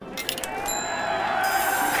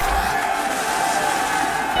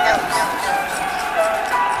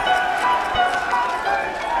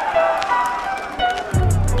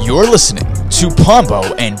You're listening to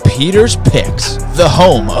Pombo and Peter's Picks, the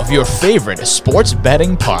home of your favorite sports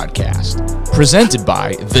betting podcast. Presented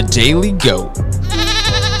by The Daily Goat.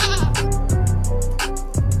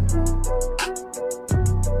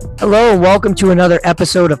 Hello and welcome to another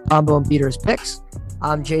episode of Pombo and Peter's Picks.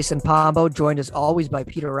 I'm Jason Pombo, joined as always by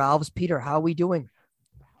Peter Ralphs. Peter, how are we doing?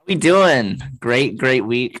 We doing? Great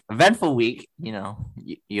week. Eventful week. You know,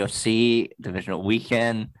 UFC, divisional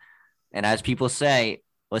weekend. And as people say,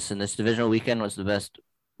 listen, this divisional weekend was the best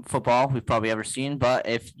football we've probably ever seen. But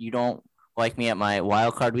if you don't like me at my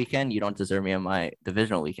wild card weekend, you don't deserve me at my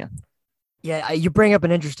divisional weekend. Yeah, you bring up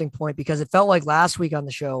an interesting point because it felt like last week on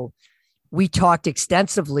the show, we talked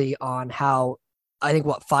extensively on how I think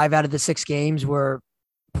 5 out of the 6 games were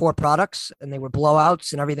poor products and they were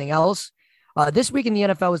blowouts and everything else. This week in the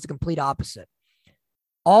NFL was the complete opposite.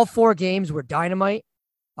 All 4 games were dynamite.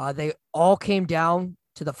 They all came down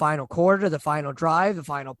to the final quarter, the final drive, the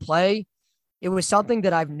final play. It was something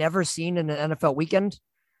that I've never seen in an NFL weekend.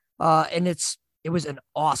 And it was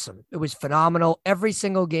it was phenomenal. Every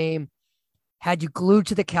single game had you glued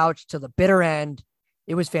to the couch to the bitter end.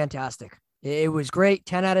 It was fantastic. It was great.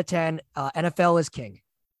 10 out of 10. NFL is king.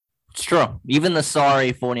 It's true. Even the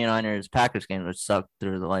sorry 49ers Packers game, which sucked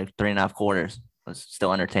through the 3.5 quarters, was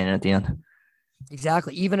still entertaining at the end.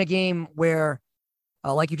 Exactly. Even a game where,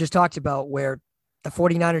 like you just talked about, where the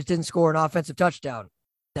 49ers didn't score an offensive touchdown,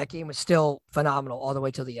 that game was still phenomenal all the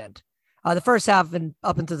way till the end. The first half and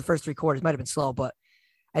up into the first 3 quarters might have been slow, but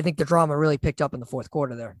I think the drama really picked up in the fourth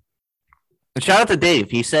quarter there. Shout out to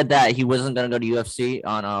Dave. He said that he wasn't going to go to UFC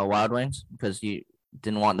on Wild Wings because he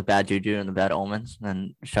didn't want the bad juju and the bad omens.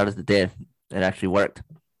 And shout out to Dave. It actually worked.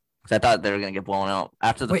 Because I thought they were going to get blown out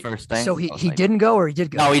after the first thing. So he didn't go or he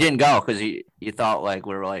did go? No, he didn't go because he thought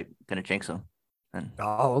we were going to jinx him. And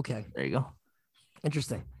okay. There you go.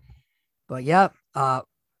 Interesting. But yeah.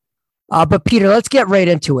 But Peter, let's get right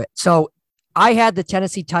into it. So I had the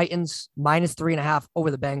Tennessee Titans -3.5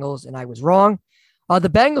 over the Bengals, and I was wrong. The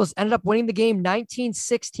Bengals ended up winning the game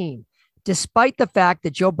 19-16. Despite the fact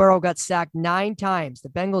that Joe Burrow got sacked 9 times, the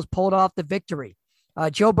Bengals pulled off the victory.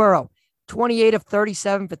 Joe Burrow, 28 of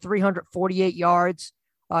 37 for 348 yards.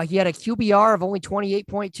 He had a QBR of only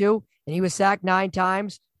 28.2, and he was sacked 9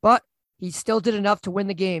 times, but he still did enough to win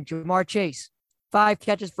the game. Ja'Marr Chase, 5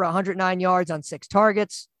 catches for 109 yards on 6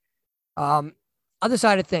 targets. Other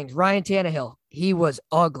side of things, Ryan Tannehill, he was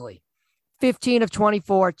ugly. 15 of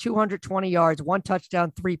 24, 220 yards, 1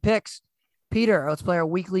 touchdown, 3 picks. Peter, let's play our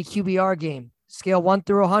weekly QBR game. Scale 1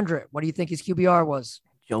 through 100. What do you think his QBR was?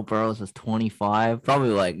 Joe Burrow's was 25,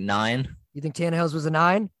 probably 9. You think Tannehill's was a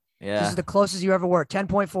 9? Yeah. This is the closest you ever were,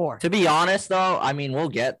 10.4. To be honest, though, I mean, we'll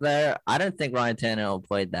get there. I didn't think Ryan Tannehill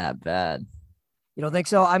played that bad. You don't think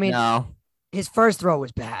so? I mean, no. His first throw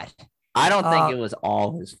was bad. I don't think it was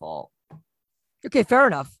all his fault. Okay, fair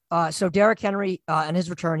enough. So Derrick Henry, in his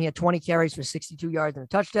return, he had 20 carries for 62 yards and a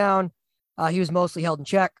touchdown. He was mostly held in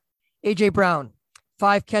check. A.J. Brown,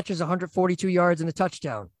 5 catches, 142 yards and a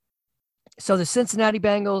touchdown. So the Cincinnati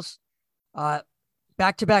Bengals,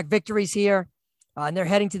 back-to-back victories here, and they're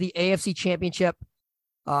heading to the AFC Championship.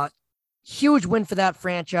 Huge win for that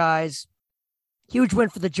franchise. Huge win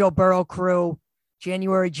for the Joe Burrow crew.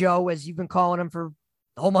 January Joe, as you've been calling him for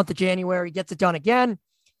the whole month of January, gets it done again.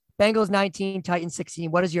 Bengals 19, Titans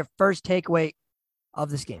 16. What is your first takeaway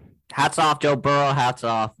of this game? Hats off, Joe Burrow. Hats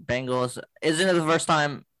off, Bengals. Isn't it the first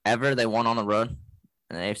time ever they won on the road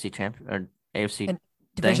in the AFC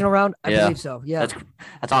divisional round? I believe so. Yeah,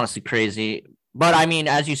 that's honestly crazy. But I mean,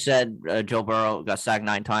 as you said, Joe Burrow got sacked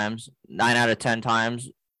 9 times. 9 out of 10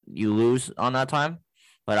 times you lose on that time.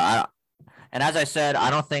 And as I said, I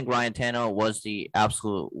don't think Ryan Tannehill was the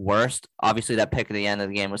absolute worst. Obviously, that pick at the end of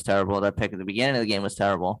the game was terrible. That pick at the beginning of the game was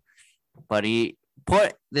terrible. But he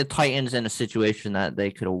put the Titans in a situation that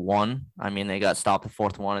they could have won. I mean, they got stopped at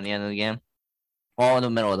 4th and 1 in the end of the game. All in the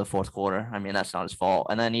middle of the 4th quarter. I mean, that's not his fault.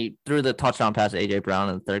 And then he threw the touchdown pass to A.J. Brown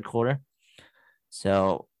in the 3rd quarter.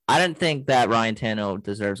 So I didn't think that Ryan Tannehill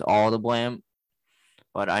deserves all the blame.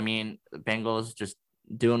 But, I mean, the Bengals just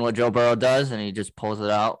doing what Joe Burrow does, and he just pulls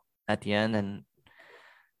it out at the end. And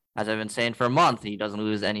as I've been saying for a month, he doesn't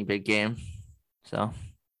lose any big game. So,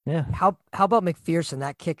 yeah. How about McPherson,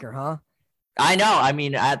 that kicker, huh? I know. I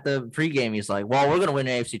mean, at the pregame, he's like, well, we're going to win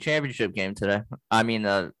an AFC championship game today. I mean,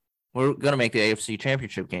 we're going to make the AFC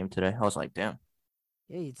championship game today. I was like, damn.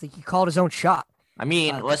 Yeah, it's like he called his own shot. I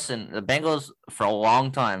mean, listen, the Bengals for a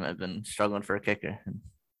long time have been struggling for a kicker.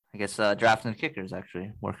 I guess drafting the kicker is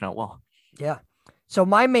actually working out well. Yeah. So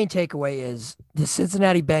my main takeaway is the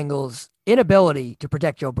Cincinnati Bengals' inability to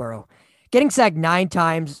protect Joe Burrow. Getting sacked 9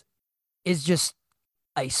 times is just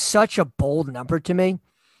such a bold number to me.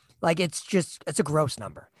 Like it's a gross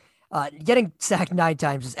number. Getting sacked 9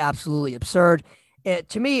 times is absolutely absurd.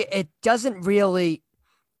 To me, it doesn't really.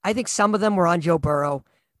 I think some of them were on Joe Burrow,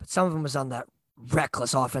 but some of them was on that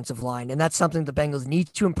reckless offensive line, and that's something the Bengals need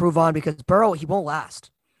to improve on because Burrow, he won't last.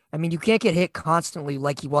 I mean, you can't get hit constantly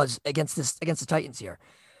like he was against the Titans here.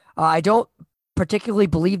 I don't particularly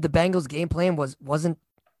believe the Bengals game plan wasn't.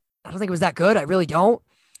 I don't think it was that good. I really don't.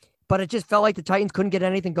 But it just felt like the Titans couldn't get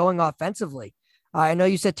anything going offensively. I know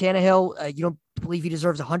you said Tannehill. You don't believe he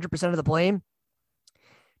deserves 100% of the blame,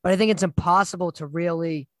 but I think it's impossible to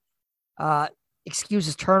really excuse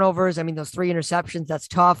his turnovers. I mean, those 3 interceptions, that's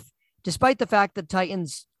tough. Despite the fact that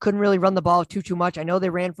Titans couldn't really run the ball too much. I know they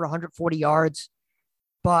ran for 140 yards,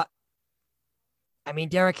 but I mean,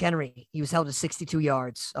 Derrick Henry, he was held to 62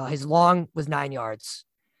 yards. His long was 9 yards.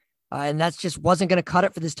 And that's just wasn't going to cut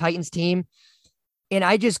it for this Titans team. And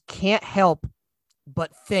I just can't help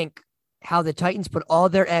but think how the Titans put all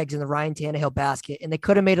their eggs in the Ryan Tannehill basket, and they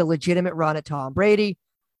could have made a legitimate run at Tom Brady,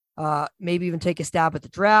 maybe even take a stab at the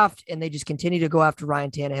draft, and they just continue to go after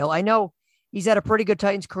Ryan Tannehill. I know he's had a pretty good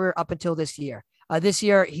Titans career up until this year. This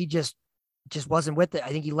year, he just wasn't with it. I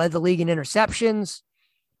think he led the league in interceptions,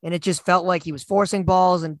 and it just felt like he was forcing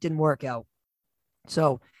balls and didn't work out.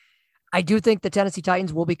 So I do think the Tennessee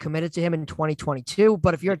Titans will be committed to him in 2022,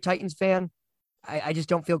 but if you're a Titans fan, I just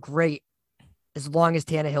don't feel great as long as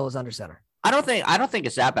Tannehill is under center. I don't think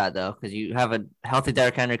it's that bad though, because you have a healthy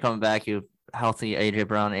Derrick Henry coming back, you have healthy AJ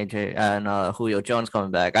Brown, and Julio Jones coming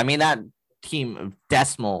back. I mean, that team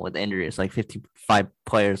decimal with injuries, like 55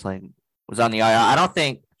 players, like was on the IR. I don't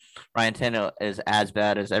think Ryan Tannehill is as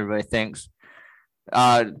bad as everybody thinks.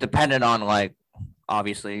 Dependent on, like,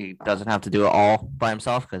 obviously he doesn't have to do it all by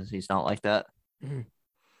himself because he's not like that. Mm-hmm.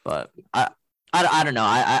 But I don't know.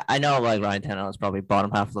 I know, like, Ryan Tannehill is probably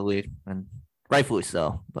bottom half of the league, and rightfully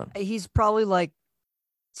so. But he's probably like,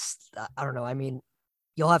 I don't know. I mean,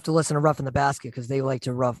 you'll have to listen to Rough in the Basket because they like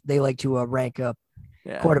to rank up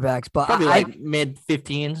quarterbacks. But probably like mid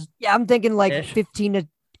 15s. Yeah, I'm thinking like 15 to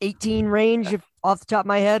 18 range off the top of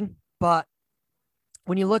my head. But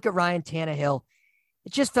when you look at Ryan Tannehill,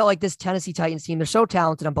 it just felt like this Tennessee Titans team, they're so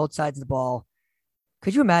talented on both sides of the ball.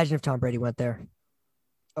 Could you imagine if Tom Brady went there?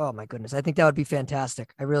 Oh, my goodness. I think that would be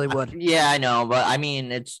fantastic. I really would. Yeah, I know. But, I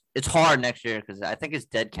mean, it's hard next year because I think it's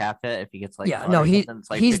dead cap hit if he gets like. Yeah, no, he's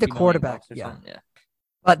the quarterback. Yeah.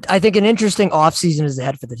 But I think an interesting offseason is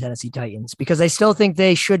ahead for the Tennessee Titans because I still think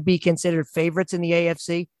they should be considered favorites in the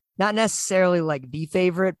AFC. Not necessarily like the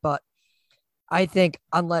favorite, but I think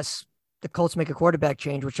unless the Colts make a quarterback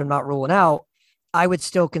change, which I'm not ruling out, I would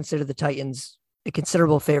still consider the Titans a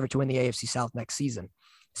considerable favorite to win the AFC South next season,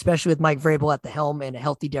 especially with Mike Vrabel at the helm and a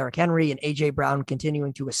healthy Derrick Henry and A.J. Brown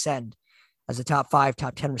continuing to ascend as a top 5,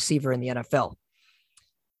 top 10 receiver in the NFL.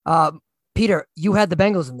 Peter, you had the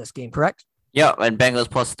Bengals in this game, correct? Yeah, and Bengals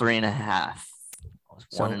plus 3.5. I was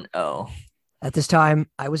 1-0. At this time,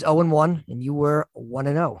 I was 0-1, and you were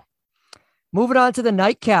 1-0. Moving on to the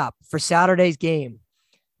nightcap for Saturday's game.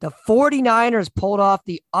 The 49ers pulled off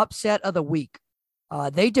the upset of the week.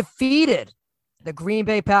 They defeated the Green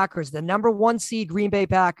Bay Packers, the number 1 seed Green Bay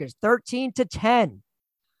Packers, 13-10.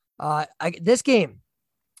 This game,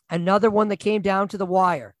 another one that came down to the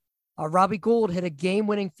wire. Robbie Gould hit a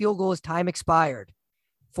game-winning field goal as time expired.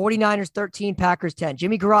 49ers 13, Packers 10.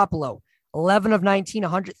 Jimmy Garoppolo, 11 of 19,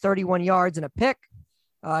 131 yards and a pick.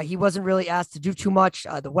 He wasn't really asked to do too much.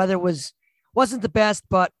 The weather wasn't the best,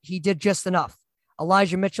 but he did just enough.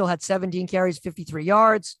 Elijah Mitchell had 17 carries, 53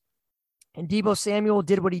 yards. And Deebo Samuel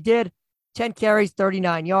did what he did. 10 carries,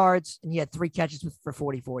 39 yards, and he had 3 catches for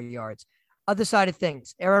 44 yards. Other side of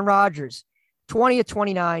things, Aaron Rodgers, 20 of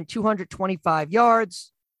 29, 225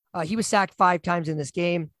 yards. He was sacked 5 times in this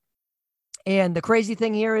game. And the crazy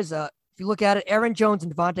thing here is, if you look at it, Aaron Jones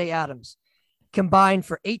and Devontae Adams combined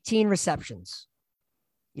for 18 receptions.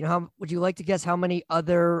 You know, would you like to guess how many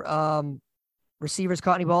other receivers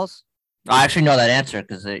caught any balls? I actually know that answer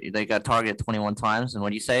because they got targeted 21 times. And what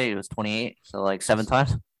do you say? It was 28, so like 7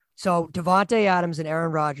 times. So Devontae Adams and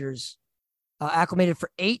Aaron Rodgers acclimated for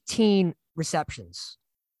 18 receptions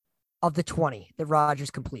of the 20 that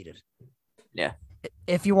Rodgers completed. Yeah.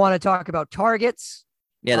 If you want to talk about targets.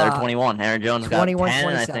 Yeah, they're 21. Aaron Jones got 10,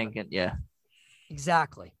 27. I think. Yeah.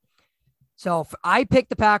 Exactly. So I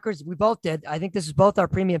picked the Packers. We both did. I think this is both our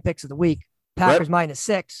premium picks of the week. Packers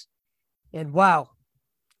 -6. And wow,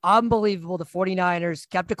 unbelievable. The 49ers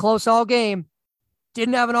kept it close all game.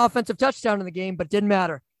 Didn't have an offensive touchdown in the game, but didn't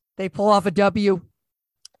matter. They pull off a W.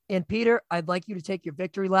 And Peter, I'd like you to take your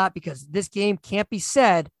victory lap because this game can't be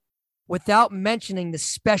said without mentioning the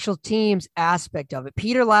special teams aspect of it.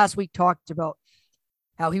 Peter last week talked about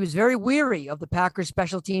how he was very weary of the Packers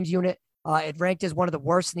special teams unit. It ranked as one of the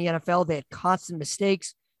worst in the NFL. They had constant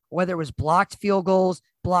mistakes, whether it was blocked field goals,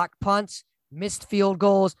 blocked punts, missed field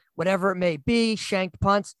goals, whatever it may be, shanked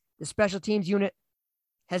punts. The special teams unit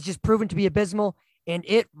has just proven to be abysmal, and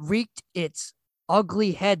it wreaked its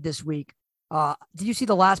ugly head this week. Did you see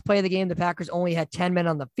the last play of the game? The Packers only had 10 men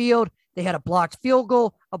on the field. They had a blocked field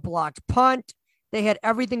goal, a blocked punt. They had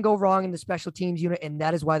everything go wrong in the special teams unit, and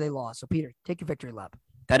that is why they lost. So, Peter, take your victory lap.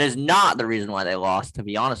 That is not the reason why they lost, to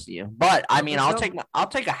be honest with you. But I mean, I'll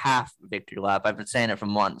take a half victory lap. I've been saying it for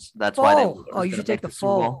months. That's why they. Oh, you should take the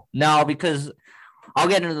full. No, because I'll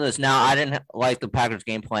get into this now. I didn't like the Packers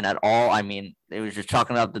game plan at all. I mean, it was just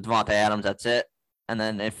chalking up to Davante Adams. That's it. And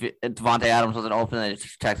then if Davante Adams wasn't open, they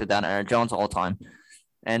just checked it down to Aaron Jones all the time.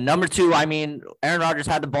 And number two, I mean, Aaron Rodgers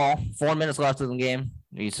had the ball. 4 minutes left in the game.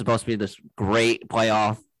 He's supposed to be this great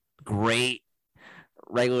playoff, great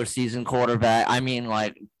regular season quarterback. I mean,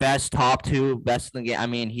 like, best top two, best in the game. I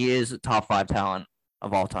mean, he is a top 5 talent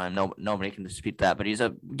of all time. Nobody can dispute that. But he's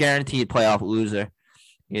a guaranteed playoff loser.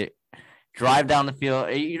 You drive down the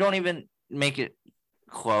field. You don't even make it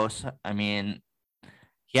close. I mean,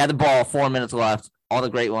 he had the ball, 4 minutes left. All the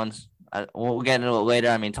great ones. We'll get into it later.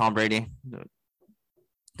 I mean, Tom Brady,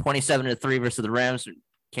 27-3 versus the Rams,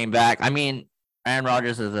 came back. I mean, Aaron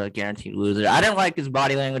Rodgers is a guaranteed loser. I didn't like his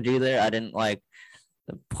body language either. I didn't like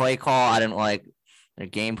the play call. I didn't like the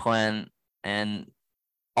game plan. And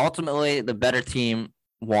ultimately, the better team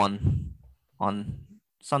won on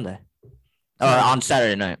Sunday. Or on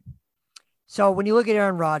Saturday night. So when you look at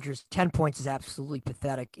Aaron Rodgers, 10 points is absolutely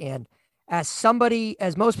pathetic. And as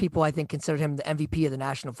most people, I think, considered him the MVP of the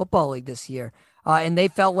National Football League this year. And they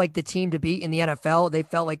felt like the team to beat in the NFL. They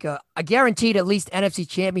felt like a guaranteed at least NFC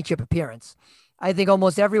Championship appearance. I think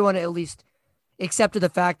almost everyone at least accepted the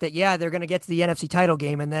fact that, yeah, they're going to get to the NFC title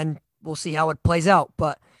game, and then we'll see how it plays out.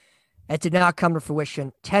 But it did not come to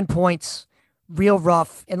fruition. 10 points, real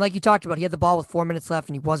rough. And like you talked about, he had the ball with 4 minutes left,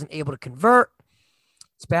 and he wasn't able to convert.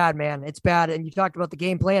 It's bad, man. It's bad. And you talked about the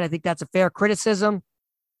game plan. I think that's a fair criticism.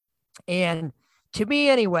 And to me,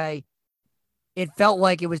 anyway, it felt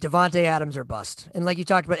like it was Davante Adams or bust. And like you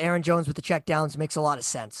talked about, Aaron Jones with the checkdowns makes a lot of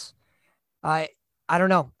sense. I don't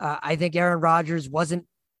know. I think Aaron Rodgers wasn't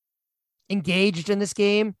engaged in this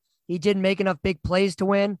game. He didn't make enough big plays to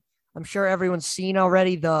win. I'm sure everyone's seen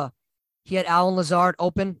already he had Allen Lazard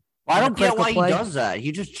open. I don't get why he does that.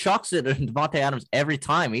 He just chucks it at Davante Adams every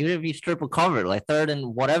time, even if he's triple covered, like third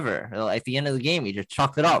and whatever. At the end of the game, he just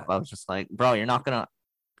chucked it up. I was just like, bro, you're not gonna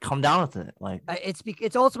come down with it. Like,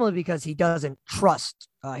 it's ultimately because he doesn't trust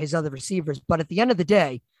his other receivers. But at the end of the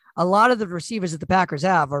day, a lot of the receivers that the Packers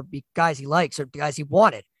have are guys he likes or guys he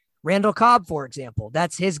wanted. Randall Cobb, for example,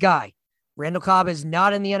 that's his guy. Randall Cobb is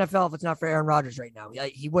not in the NFL if it's not for Aaron Rodgers right now.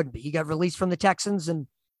 He wouldn't be. He got released from the Texans, and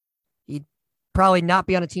he'd probably not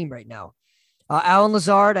be on a team right now. Allen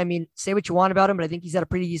Lazard, I mean, say what you want about him, but I think he's had a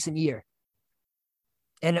pretty decent year.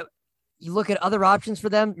 And you look at other options for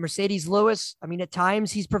them, Mercedes Lewis. I mean, at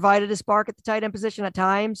times he's provided a spark at the tight end position at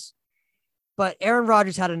times. But Aaron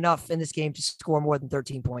Rodgers had enough in this game to score more than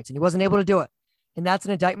 13 points, and he wasn't able to do it. And that's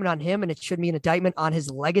an indictment on him, and it should be an indictment on his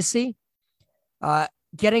legacy.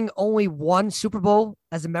 Getting only one Super Bowl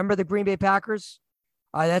as a member of the Green Bay Packers,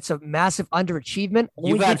 that's a massive underachievement.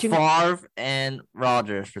 You've had Favre and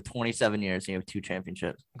Rodgers for 27 years, and you have 2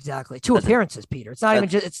 championships. Exactly. 2 appearances, Peter. It's not even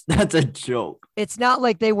just... That's a joke. It's not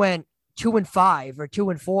like they went 2-5 or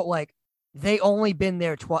 2-4. Like, they've only been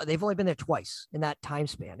there twice in that time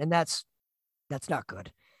span, and that's not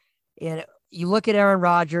good. And you look at Aaron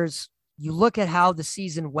Rodgers, you look at how the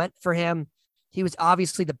season went for him. He was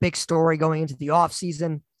obviously the big story going into the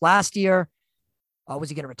offseason last year. Was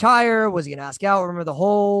he going to retire? Was he going to ask out? Remember the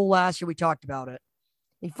whole last year we talked about it.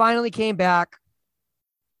 He finally came back,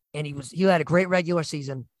 and he had a great regular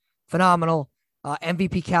season, phenomenal,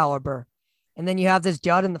 MVP caliber. And then you have this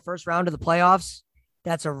dud in the first round of the playoffs.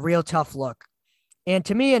 That's a real tough look. And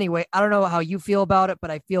to me, anyway, I don't know how you feel about it, but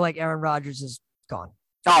I feel like Aaron Rodgers is gone.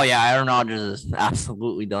 Oh, yeah, Aaron Rodgers is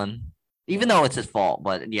absolutely done. Even though it's his fault,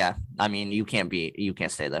 but yeah, I mean, you can't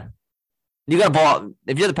stay there. You got to ball out.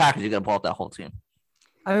 If you're the Packers, you got to ball out that whole team.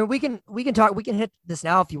 I mean, we can hit this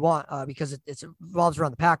now if you want, because it revolves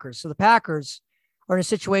around the Packers. So the Packers are in a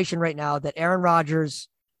situation right now that Aaron Rodgers,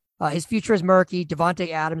 his future is murky.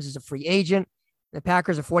 Davante Adams is a free agent. The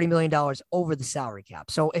Packers are $40 million over the salary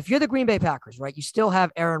cap. So if you're the Green Bay Packers, right, you still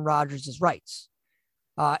have Aaron Rodgers' rights.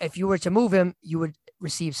 If you were to move him, you would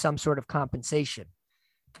receive some sort of compensation.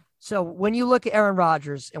 So when you look at Aaron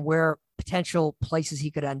Rodgers and where potential places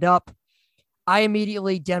he could end up,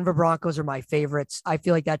 Denver Broncos are my favorites. I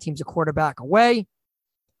feel like that team's a quarterback away.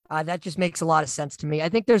 That just makes a lot of sense to me. I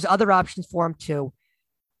think there's other options for him too.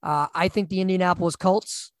 I think the Indianapolis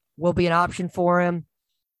Colts will be an option for him.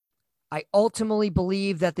 I ultimately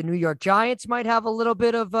believe that the New York Giants might have a little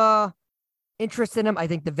bit of interest in him. I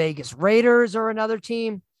think the Vegas Raiders are another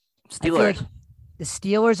team. Steelers. The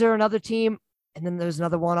Steelers are another team. And then there's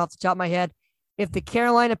another one off the top of my head. If the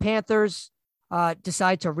Carolina Panthers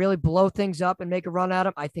decide to really blow things up and make a run at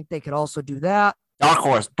him, I think they could also do that. Dark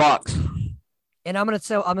horse, Bucks. And I'm gonna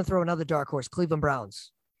throw another dark horse, Cleveland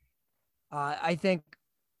Browns. I think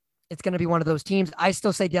it's gonna be one of those teams. I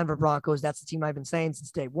still say Denver Broncos. That's the team I've been saying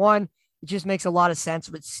since day one. It just makes a lot of sense.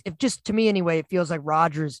 But just to me anyway, it feels like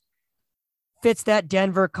Rodgers fits that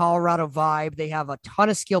Denver, Colorado vibe. They have a ton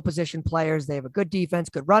of skill position players. They have a good defense,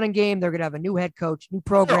 good running game. They're gonna have a new head coach, new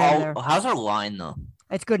program there. How's our line though?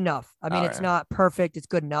 It's good enough. I mean, it's not perfect. It's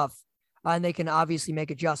good enough. And they can obviously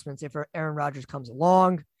make adjustments if Aaron Rodgers comes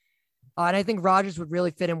along. And I think Rodgers would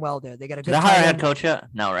really fit in well there. They got a good. Did they hire a head coach yet?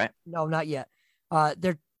 No, right? No, not yet.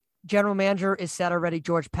 Their general manager is set already,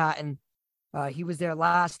 George Patton. He was there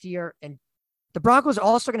last year, and the Broncos are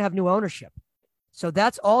also going to have new ownership. So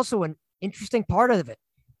that's also an interesting part of it,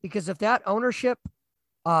 because if that ownership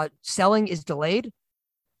selling is delayed,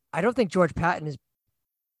 I don't think George Patton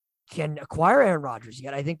can acquire Aaron Rodgers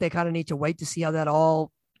yet. I think they kind of need to wait to see how that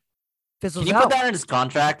all fizzles out. Can you put that in his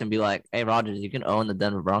contract and be like, hey, Rodgers, you can own the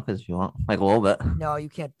Denver Broncos if you want, like a little bit? No, you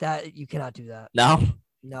can't. You cannot do that.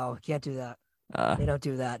 No, can't do that. They don't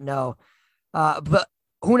do that. No. But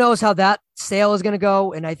who knows how that sale is going to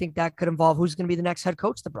go. And I think that could involve who's going to be the next head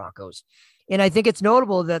coach of the Broncos. And I think it's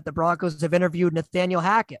notable that the Broncos have interviewed Nathaniel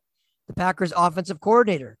Hackett, the Packers offensive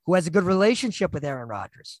coordinator, who has a good relationship with Aaron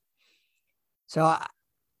Rodgers. So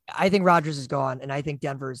I think Rodgers is gone, and I think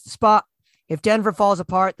Denver is the spot. If Denver falls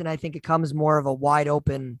apart, then I think it comes more of a wide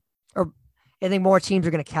open, or I think more teams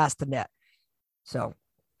are going to cast the net. So,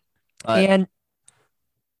 and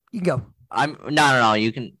you can go. No.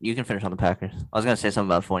 You can finish on the Packers. I was going to say something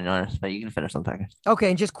about 49ers, but you can finish on the Packers. Okay,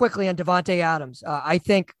 and just quickly on Davante Adams. I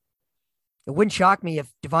think it wouldn't shock me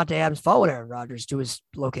if Davante Adams followed Aaron Rodgers to his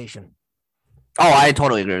location. Oh, I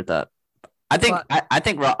totally agree with that. I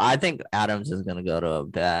think Adams is going to go to a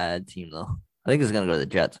bad team though. I think he's going to go to the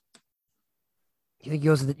Jets. You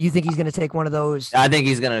think he's going to take one of those? I think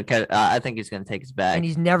he's going to take his bag. And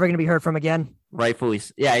he's never going to be heard from again? Rightfully.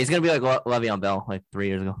 Yeah, he's going to be like Le'Veon Bell like 3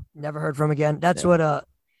 years ago. Never heard from again. That's what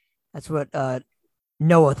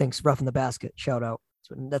Noah thinks. Rough in the basket. Shout out.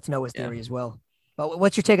 That's Noah's theory as well. But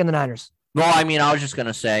what's your take on the Niners? Well, I mean, I was just going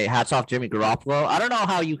to say hats off Jimmy Garoppolo. I don't know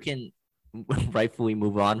how you can rightfully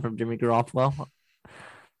move on from Jimmy Garoppolo.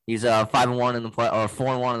 He's 5-1 in the play, or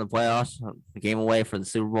 4-1 in the playoffs. A game away for the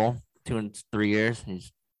Super Bowl. 2 in 3 years.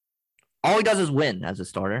 All he does is win as a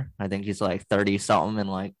starter. I think he's like 30 something and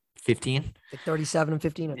like 15. Like 37 and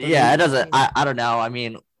 15. Yeah, it doesn't. I don't know. I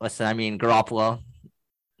mean, listen. Garoppolo.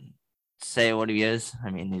 Say what he is.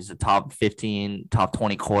 I mean, he's a top 15, top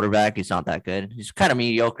 20 quarterback. He's not that good. He's kind of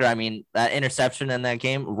mediocre. I mean, that interception in that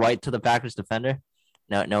game right to the Packers defender.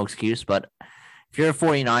 No excuse. But if you're a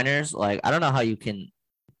 49ers, like, I don't know how you can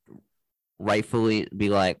rightfully be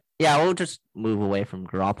like, yeah, we'll just move away from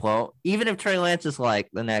Garoppolo. Even if Trey Lance is like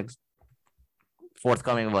the next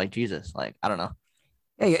forthcoming of like Jesus. Like, I don't know.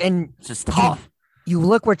 Yeah, and it's just tough. You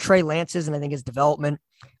look where Trey Lance is, and I think his development.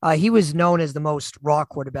 He was known as the most raw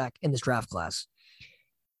quarterback in this draft class.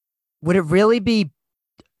 Would it really be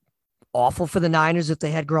awful for the Niners if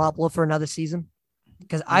they had Garoppolo for another season?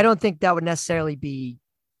 Because I don't think that would necessarily be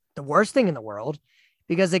the worst thing in the world,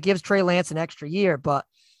 because it gives Trey Lance an extra year. But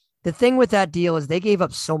the thing with that deal is they gave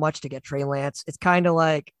up so much to get Trey Lance. It's kind of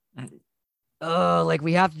like, like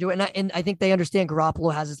we have to do it. And I think they understand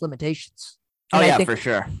Garoppolo has his limitations. And for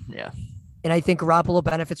sure. Yeah. And I think Garoppolo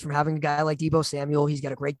benefits from having a guy like Deebo Samuel. He's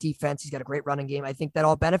got a great defense. He's got a great running game. I think that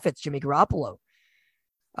all benefits Jimmy Garoppolo.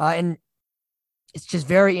 And it's just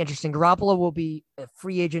very interesting. Garoppolo will be a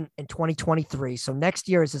free agent in 2023. So next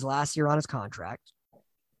year is his last year on his contract.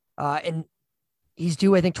 And he's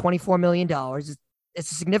due, I think, $24 million.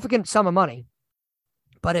 It's a significant sum of money.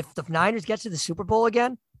 But if the Niners get to the Super Bowl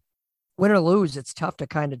again, win or lose, it's tough to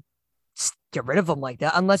kind of get rid of him like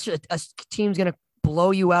that, unless a team's going to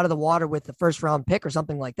blow you out of the water with the first round pick or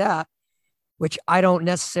something like that, which I don't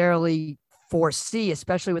necessarily foresee,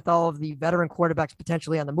 especially with all of the veteran quarterbacks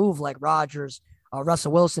potentially on the move, like Rodgers,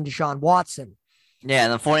 Russell Wilson, Deshaun Watson. Yeah,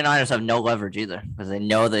 and the 49ers have no leverage either, because they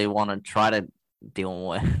know they want to try to deal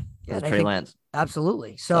with Trey Lance.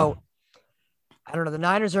 Absolutely. So I don't know. The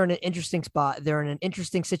Niners are in an interesting spot. They're in an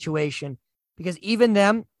interesting situation, because even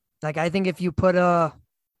them, like, I think if you put a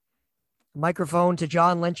microphone to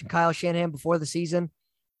John Lynch and Kyle Shanahan before the season,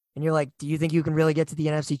 and you're like, do you think you can really get to the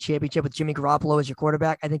NFC Championship with Jimmy Garoppolo as your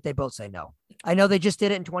quarterback? I think they both say no. I know they just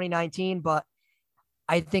did it in 2019, but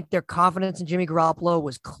I think their confidence in Jimmy Garoppolo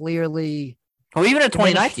was clearly. Well, even in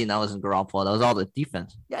 2019, that wasn't Garoppolo. That was all the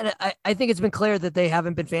defense. Yeah, and I think it's been clear that they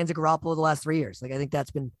haven't been fans of Garoppolo the last 3 years. Like, I think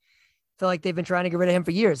that's been, I feel like they've been trying to get rid of him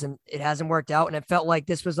for years, and it hasn't worked out. And it felt like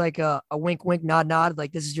this was like a wink, wink, nod, nod.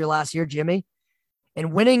 Like, this is your last year, Jimmy.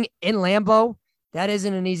 And winning in Lambeau, that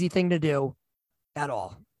isn't an easy thing to do at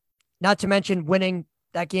all. Not to mention winning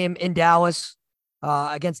that game in Dallas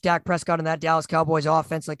against Dak Prescott and that Dallas Cowboys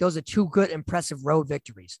offense. Like, those are two good, impressive road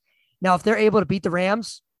victories. Now, if they're able to beat the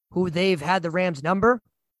Rams, who they've had the Rams number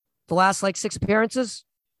the last like 6 appearances,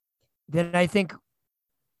 then I think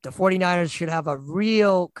the 49ers should have a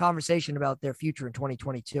real conversation about their future in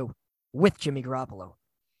 2022 with Jimmy Garoppolo.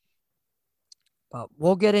 But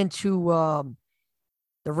we'll get into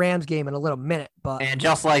the Rams game in a little minute. And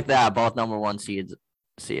just like that, both number 1 seeds.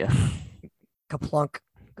 See ya. Kaplunk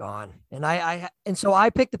gone. And so I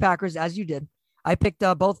picked the Packers as you did. I picked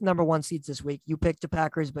both number 1 seeds this week. You picked the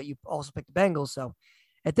Packers, but you also picked the Bengals. So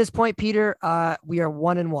at this point, Peter, we are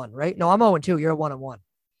 1-1, right? No, I'm 0-2. You're 1-1.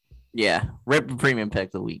 Yeah. Rip the premium pick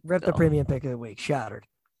of the week. Rip the premium pick of the week. Shattered.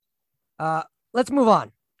 Let's move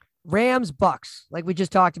on. Rams, Bucks. Like we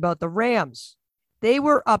just talked about, the Rams, they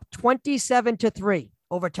were up 27-3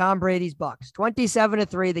 over Tom Brady's Bucks.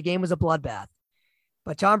 27-3. The game was a bloodbath.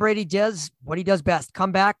 But Tom Brady does what he does best,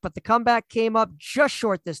 come back. But the comeback came up just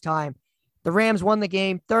short this time. The Rams won the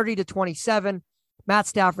game 30-27. Matt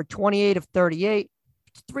Stafford, 28 of 38,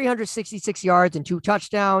 366 yards and 2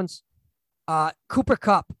 touchdowns. Cooper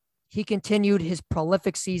Kupp, he continued his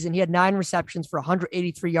prolific season. He had 9 receptions for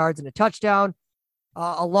 183 yards and a touchdown,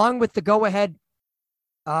 along with the go-ahead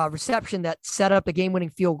reception that set up the game-winning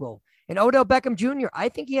field goal. And Odell Beckham Jr., I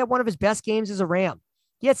think he had one of his best games as a Ram.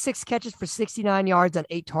 He had 6 catches for 69 yards on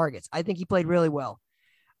 8 targets. I think he played really well.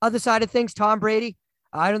 Other side of things, Tom Brady,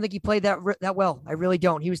 I don't think he played that well. I really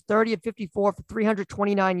don't. He was 30 of 54 for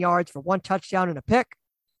 329 yards for 1 touchdown and a pick.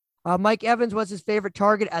 Mike Evans was his favorite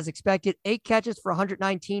target as expected. 8 catches for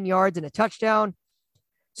 119 yards and a touchdown.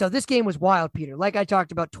 So this game was wild, Peter. Like I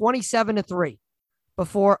talked about, 27-3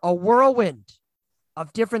 before a whirlwind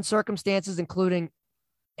of different circumstances, including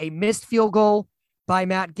a missed field goal by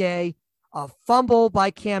Matt Gay, a fumble by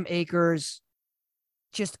Cam Akers,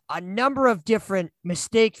 just a number of different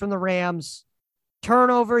mistakes from the Rams,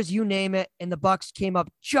 turnovers, you name it, and the Bucks came up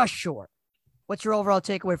just short. What's your overall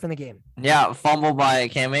takeaway from the game? Yeah, fumble by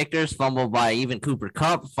Cam Akers, fumble by even Cooper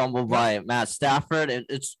Kupp, fumble by Matt Stafford.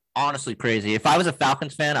 It's honestly crazy. If I was a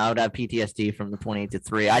Falcons fan, I would have PTSD from the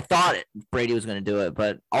 28-3. I thought Brady was going to do it,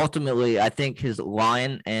 but ultimately, I think his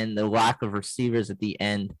line and the lack of receivers at the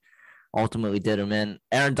end ultimately did him in.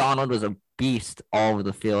 Aaron Donald was a beast all over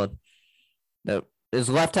the field. His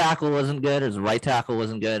left tackle wasn't good. His right tackle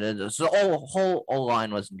wasn't good. The whole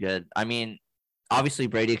O-line wasn't good. I mean, obviously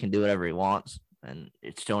Brady can do whatever he wants, and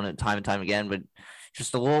it's shown it time and time again, but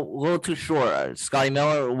just a little too short. Scotty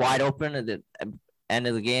Miller wide open at the end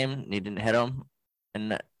of the game, and he didn't hit him.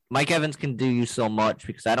 And Mike Evans can do you so much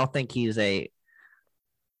because I don't think he's in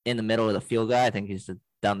the middle of the field guy. I think he's the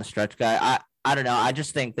down the stretch guy. I don't know. I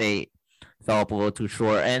just think they fell up a little too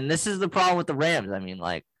short. And this is the problem with the Rams. I mean,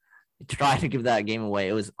 like, trying to give that game away.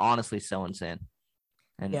 It was honestly so insane.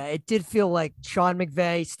 And yeah, it did feel like Sean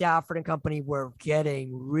McVay, Stafford, and company were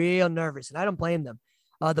getting real nervous, and I don't blame them.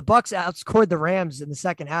 The Bucks outscored the Rams in the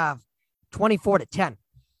second half, 24-10.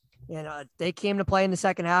 And they came to play in the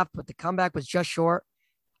second half, but the comeback was just short.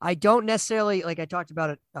 I don't necessarily, like I talked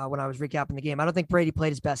about it when I was recapping the game, I don't think Brady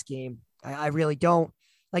played his best game. I really don't.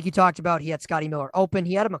 Like you talked about, he had Scotty Miller open.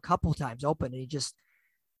 He had him a couple times open, and he just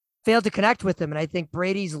failed to connect with him. And I think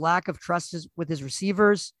Brady's lack of trust with his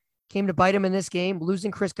receivers came to bite him in this game.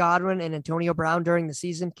 Losing Chris Godwin and Antonio Brown during the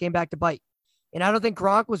season came back to bite. And I don't think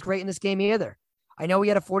Gronk was great in this game either. I know he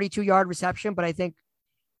had a 42-yard reception, but I think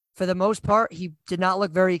for the most part, he did not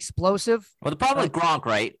look very explosive. Well, the problem with Gronk,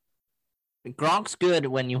 right? Gronk's good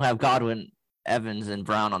when you have Godwin, Evans, and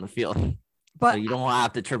Brown on the field. But so you don't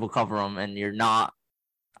have to triple cover him, and you're not.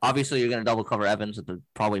 Obviously, you're going to double cover Evans at the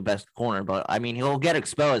probably best corner, but I mean, he'll get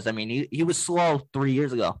exposed. I mean, he was slow 3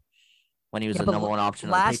 years ago when he was the number 1 option.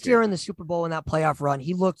 Last year in the Super Bowl in that playoff run,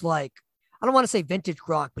 he looked like, I don't want to say vintage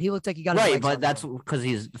Gronk, but he looked like he got right. But that's because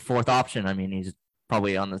he's the 4th option. I mean, he's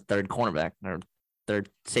probably on the 3rd cornerback or 3rd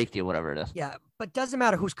safety or whatever it is. Yeah, but doesn't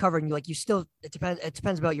matter who's covering you. Like you still, it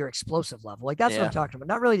depends about your explosive level. Like that's what I'm talking about.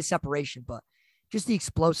 Not really the separation, but just the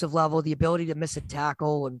explosive level, the ability to miss a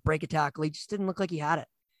tackle and break a tackle. He just didn't look like he had it.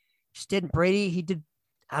 Just didn't. Brady, he did.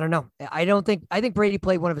 I don't know. I think Brady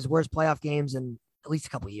played one of his worst playoff games in at least a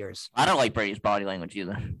couple years. I don't like Brady's body language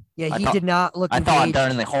either. Yeah, he did not look. I thought engaged.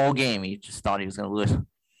 during the whole game he just thought he was going to lose.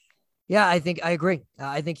 Yeah, I agree.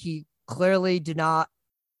 I think he clearly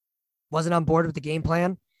wasn't on board with the game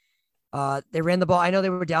plan. They ran the ball. I know they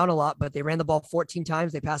were down a lot, but they ran the ball 14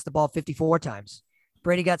 times. They passed the ball 54 times.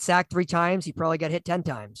 Brady got sacked 3 times. He probably got hit 10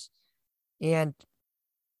 times. And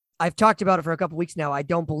I've talked about it for a couple weeks now. I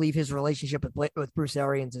don't believe his relationship with Bruce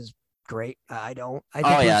Arians is great. I don't. I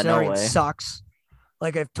think Bruce Arians sucks.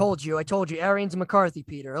 Like I told you, Arians and McCarthy,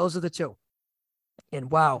 Peter. Those are the two.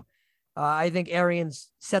 And wow, I think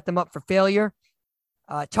Arians set them up for failure.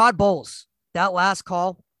 Todd Bowles, that last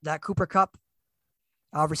call, that Cooper Kupp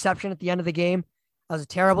reception at the end of the game, that was a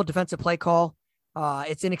terrible defensive play call.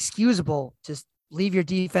 It's inexcusable to leave your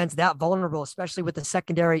defense that vulnerable, especially with the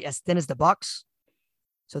secondary as thin as the Bucs.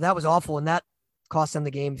 So that was awful, and that cost them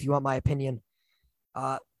the game, if you want my opinion.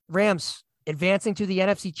 Rams advancing to the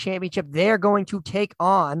NFC Championship. They're going to take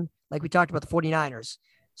on, like we talked about, the 49ers.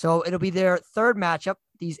 So it'll be their third matchup,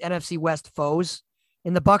 these NFC West foes.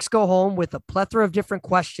 And the Bucs go home with a plethora of different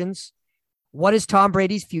questions. What is Tom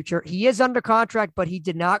Brady's future? He is under contract, but he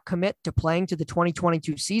did not commit to playing to the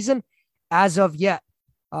 2022 season as of yet.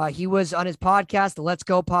 He was on his podcast, the Let's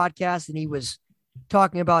Go podcast, and he was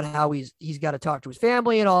talking about how he's got to talk to his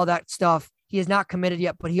family and all that stuff. He is not committed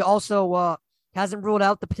yet, but he also hasn't ruled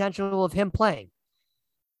out the potential of him playing.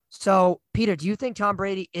 So, Peter, do you think Tom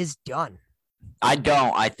Brady is done? I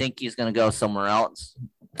don't. I think he's going to go somewhere else.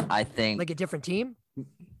 I think like a different team.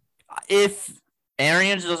 If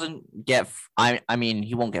Arians doesn't get, I mean,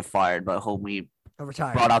 he won't get fired, but he'll be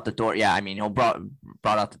brought out the door. Yeah, I mean, he'll brought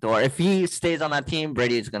out the door. If he stays on that team,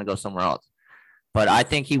 Brady is going to go somewhere else. But I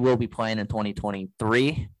think he will be playing in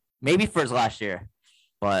 2023, maybe for his last year.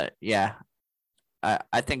 But yeah,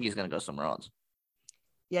 I think he's going to go somewhere else.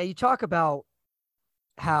 Yeah, you talk about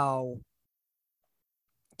how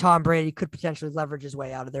Tom Brady could potentially leverage his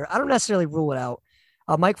way out of there. I don't necessarily rule it out.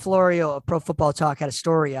 Mike Florio of Pro Football Talk had a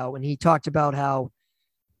story out when he talked about how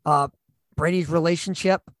Brady's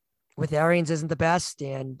relationship with Arians isn't the best,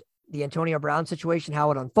 and the Antonio Brown situation,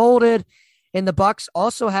 how it unfolded. And the Bucs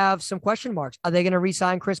also have some question marks. Are they going to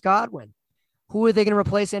re-sign Chris Godwin? Who are they going to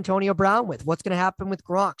replace Antonio Brown with? What's going to happen with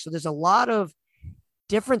Gronk? So there's a lot of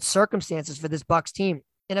different circumstances for this Bucs team.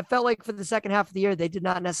 And it felt like for the second half of the year, they did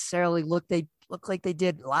not necessarily look like they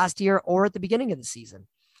did last year or at the beginning of the season.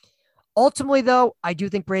 Ultimately, though, I do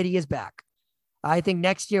think Brady is back. I think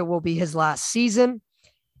next year will be his last season.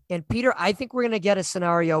 And Peter, I think we're going to get a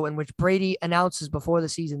scenario in which Brady announces before the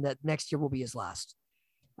season that next year will be his last.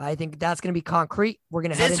 I think that's going to be concrete. We're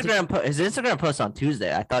going to his Instagram post on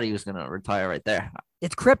Tuesday. I thought he was going to retire right there.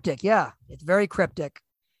 It's cryptic. Yeah, it's very cryptic.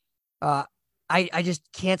 I just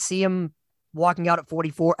can't see him walking out at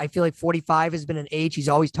 44. I feel like 45 has been an age he's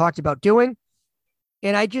always talked about doing.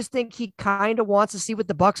 And I just think he kind of wants to see what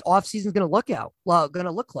the Bucs offseason is going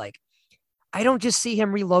to look like. I don't just see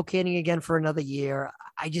him relocating again for another year.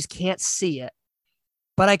 I just can't see it.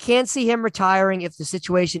 But I can see him retiring if the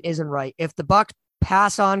situation isn't right. If the Bucs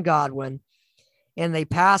pass on Godwin and they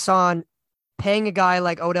pass on paying a guy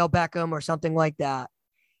like Odell Beckham or something like that,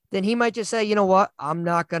 then he might just say, you know what, I'm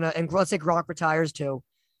not going to, and let's say Gronk retires too.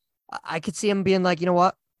 I could see him being like, you know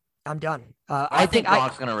what, I'm done. I think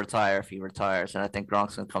Gronk's going to retire if he retires, and I think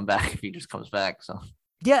Gronk's going to come back if he just comes back. So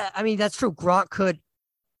yeah, I mean, that's true. Gronk could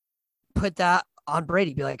put that on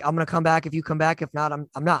Brady, be like, I'm going to come back if you come back. If not,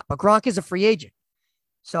 I'm not. But Gronk is a free agent.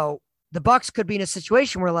 So the Bucs could be in a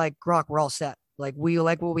situation where, like, Gronk, we're all set. Like, we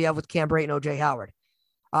like what we have with Cam Brayton and OJ Howard.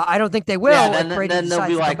 I don't think they will. Yeah, then they'll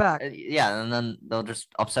be like, back. Yeah, and then they'll just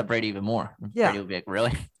upset Brady even more. Yeah. Brady will be like,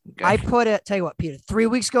 really? Okay. I put it, tell you what, Peter, 3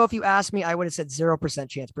 weeks ago, if you asked me, I would have said 0%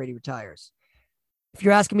 chance Brady retires. If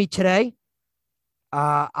you're asking me today,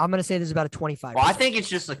 I'm going to say there's about a 25%. Well, I think it's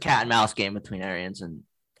just a cat and mouse game between Arians,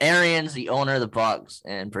 the owner of the Bucs,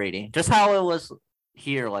 and Brady. Just how it was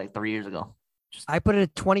here like 3 years ago. I put it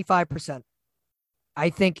at 25%. I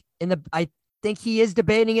think he is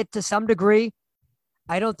debating it to some degree.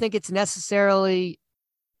 I don't think it's necessarily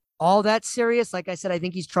all that serious. Like I said, I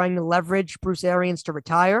think he's trying to leverage Bruce Arians to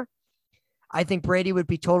retire. I think Brady would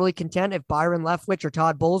be totally content if Byron Leftwich or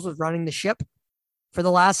Todd Bowles was running the ship for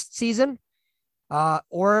the last season,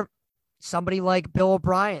 or somebody like Bill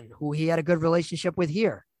O'Brien, who he had a good relationship with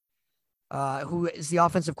here, who is the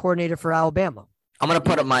offensive coordinator for Alabama. I'm going to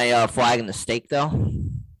put up my flag in the stake, though.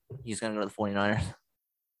 He's going to go to the 49ers.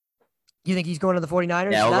 You think he's going to the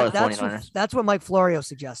 49ers? Yeah, we'll go to the 49ers. That's what Mike Florio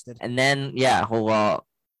suggested. And then, yeah,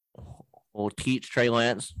 we'll teach Trey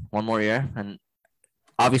Lance one more year. And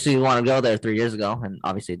obviously, we want to go there 3 years ago, and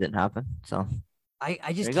obviously it didn't happen. So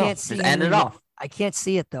I just can't see just end it off. I can't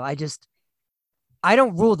see it, though. I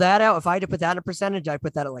don't rule that out. If I had to put that in a percentage, I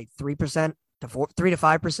put that at like 3% to 3 to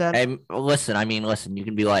 5%. Hey, listen, you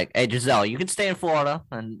can be like, hey, Giselle, you can stay in Florida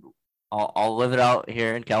and I'll live it out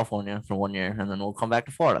here in California for 1 year and then we'll come back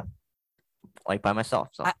to Florida like by myself.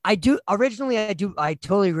 So I totally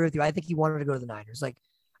agree with you. I think he wanted to go to the Niners. Like,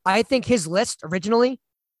 I think his list originally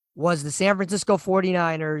was the San Francisco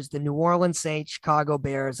 49ers, the New Orleans Saints, Chicago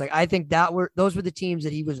Bears. Like, I think those were the teams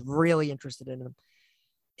that he was really interested in him.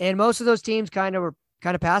 And most of those teams kind of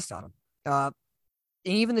passed on him. And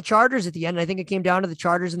even the Chargers at the end, I think it came down to the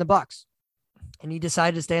Chargers and the Bucks. And he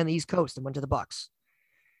decided to stay on the East Coast and went to the Bucks.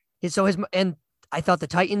 And I thought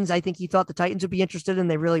he thought the Titans would be interested, and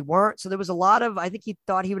they really weren't. So there was a lot of, I think he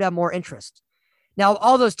thought he would have more interest. Now,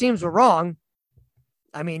 all those teams were wrong.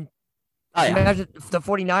 I mean, imagine the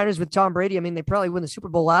 49ers with Tom Brady. I mean, they probably won the Super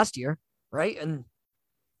Bowl last year, right? And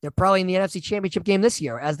they're probably in the NFC Championship game this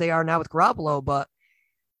year, as they are now with Garoppolo. But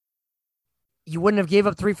you wouldn't have gave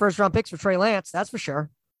up 3 first-round picks for Trey Lance, that's for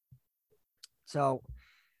sure. So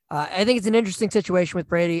I think it's an interesting situation with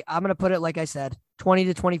Brady. I'm going to put it, like I said,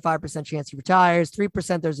 20 to 25% chance he retires,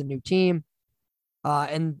 3% there's a new team,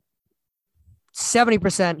 and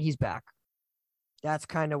 70% he's back. That's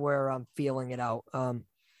kind of where I'm feeling it out.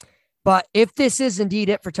 But if this is indeed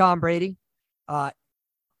it for Tom Brady,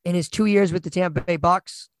 in his 2 years with the Tampa Bay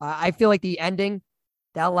Bucks, I feel like the ending,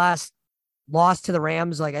 that last loss to the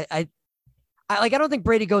Rams, like I don't think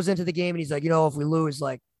Brady goes into the game and he's like, if we lose,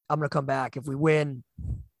 like, I'm going to come back. If we win,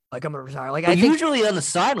 like, I'm going to retire. Like, usually on the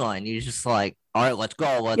sideline, you're just like, all right, let's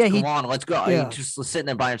go. Let's go. Yeah. He's just sitting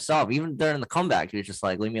there by himself. Even during the comeback, you're just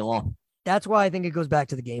like, leave me alone. That's why I think it goes back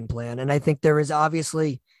to the game plan. And I think there is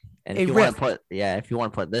obviously if you want to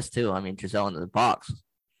put this too, I mean, Giselle into the box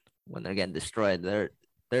when they're getting destroyed,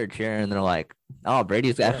 they're cheering. They're like, oh,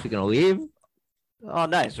 Brady's actually going to leave. Oh,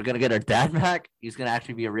 nice. We're going to get our dad back. He's going to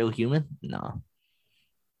actually be a real human. No.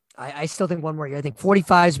 I still think one more year. I think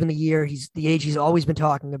 45 has been the year. He's the age he's always been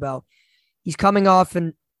talking about. He's coming off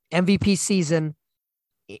an MVP season.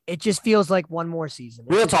 It just feels like one more season.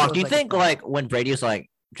 Real talk. Do you think like when Brady's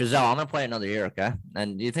like, Giselle, I'm going to play another year, okay?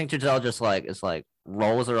 And do you think Giselle just like is like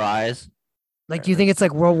rolls her eyes? Like, do you think it's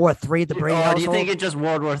like World War III at the Brady household? Do you think it's just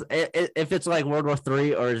if it's like World War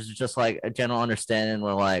III, or is it just like a general understanding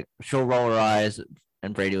where like she'll roll her eyes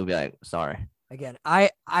and Brady will be like, sorry? Again,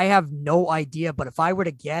 I have no idea, but if I were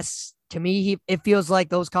to guess, to me, it feels like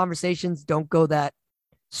those conversations don't go that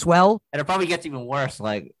swell. And it probably gets even worse,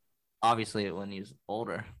 like, obviously, when he's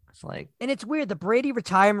older. It's like... And it's weird. The Brady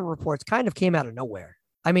retirement reports kind of came out of nowhere.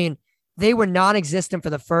 I mean, they were non-existent for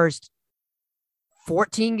the first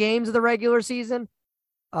 14 games of the regular season.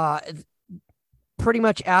 Pretty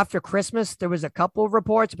much after Christmas, there was a couple of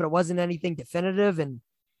reports, but it wasn't anything definitive. And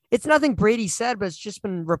it's nothing Brady said, but it's just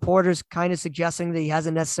been reporters kind of suggesting that he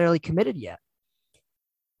hasn't necessarily committed yet.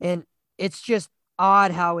 And it's just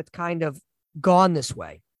odd how it's kind of gone this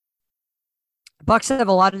way. Bucks have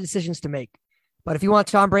a lot of decisions to make, but if you want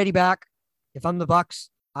Tom Brady back, if I'm the Bucks,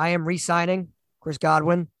 I am re-signing Chris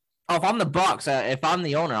Godwin. Oh, if I'm the Bucks, if I'm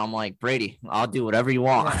the owner, I'm like, Brady, I'll do whatever you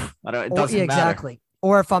want. Yeah. It doesn't matter. Exactly.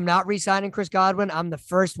 Or if I'm not re-signing Chris Godwin, I'm the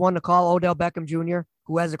first one to call Odell Beckham Jr.,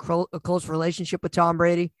 who has a close relationship with Tom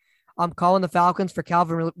Brady. I'm calling the Falcons for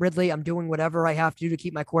Calvin Ridley. I'm doing whatever I have to do to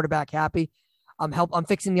keep my quarterback happy. I'm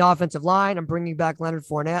fixing the offensive line. I'm bringing back Leonard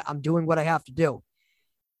Fournette. I'm doing what I have to do.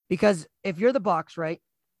 Because if you're the Bucs, right,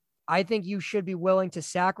 I think you should be willing to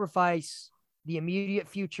sacrifice the immediate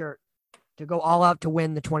future to go all out to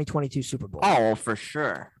win the 2022 Super Bowl. Oh, for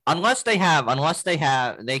sure. Unless they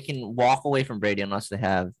can walk away from Brady unless they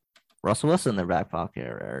have Russell Wilson in their back pocket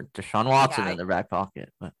or Deshaun Watson in their back pocket.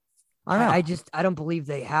 But I don't know. I don't believe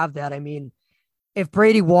they have that. I mean, if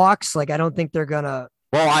Brady walks, like, I don't think they're gonna.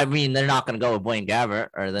 Well, I mean, they're not gonna go with Blaine Gabbert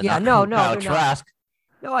or they're not Kyle Trask.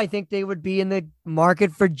 No, I think they would be in the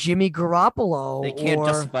market for Jimmy Garoppolo. They can't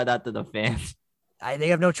justify that to the fans. They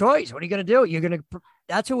have no choice. What are you going to do?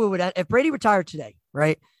 That's who it would end. If Brady retired today,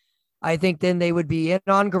 right? I think then they would be in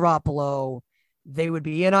on Garoppolo. They would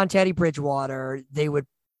be in on Teddy Bridgewater. They would,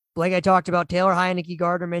 like I talked about, Taylor Heineke,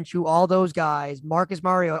 Gardner Minshew, all those guys, Marcus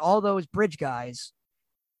Mariota, all those bridge guys.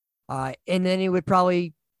 And then he would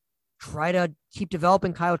probably try to keep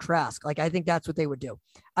developing Kyle Trask. Like, I think that's what they would do.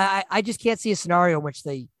 I just can't see a scenario in which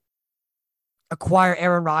they acquire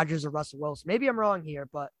Aaron Rodgers or Russell Wilson. Maybe I'm wrong here,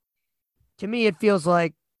 but to me, it feels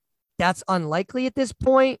like that's unlikely at this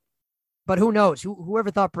point. But who knows? Whoever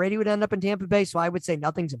thought Brady would end up in Tampa Bay, so I would say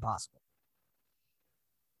nothing's impossible.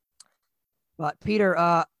 But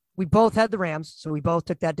Peter, we both had the Rams, so we both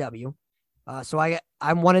took that W. So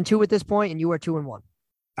I'm 1-2 at this point, and you are 2-1.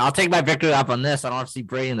 I'll take my victory up on this. I don't have to see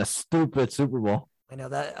Brady in the stupid Super Bowl. I know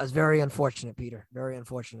that was very unfortunate, Peter. Very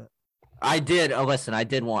unfortunate. I did. Listen, I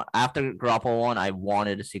did want after Garoppolo won. I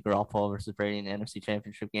wanted to see Garoppolo versus Brady in the NFC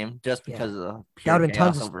Championship game just because of the That pure would have been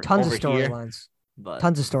chaos tons of over here. storylines. But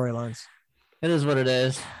Tons of storylines. it is what it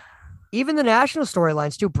is. Even the national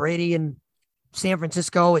storylines too. Brady and San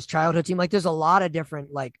Francisco, his childhood team. Like, there's a lot of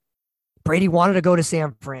different. Like, Brady wanted to go to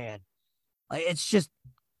San Fran. Like, it's just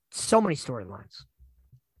so many storylines.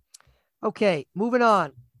 Okay, moving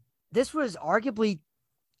on. This was arguably.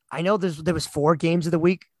 I know there was 4 games of the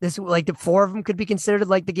week. This, like, the 4 of them could be considered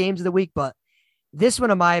like the games of the week, but this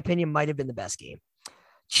one, in my opinion, might have been the best game.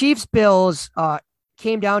 Chiefs Bills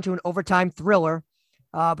came down to an overtime thriller,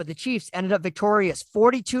 but the Chiefs ended up victorious,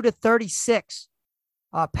 42-36.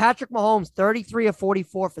 Patrick Mahomes, 33 of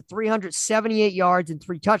 44 for 378 yards and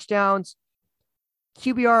 3 touchdowns.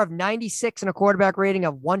 QBR of 96 and a quarterback rating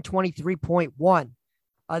of 123.1.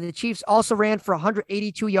 The Chiefs also ran for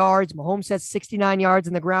 182 yards. Mahomes had 69 yards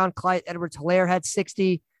on the ground. Clyde Edwards-Helaire had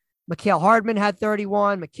 60. Micah Hardman had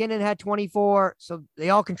 31. McKinnon had 24. So they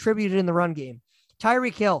all contributed in the run game.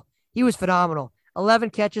 Tyreek Hill, he was phenomenal. 11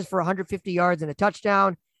 catches for 150 yards and a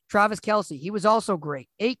touchdown. Travis Kelce, he was also great.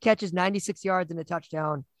 8 catches, 96 yards and a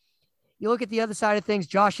touchdown. You look at the other side of things,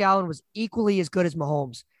 Josh Allen was equally as good as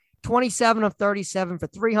Mahomes. 27 of 37 for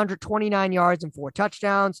 329 yards and 4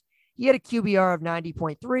 touchdowns. He had a QBR of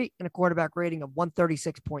 90.3 and a quarterback rating of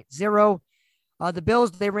 136.0. The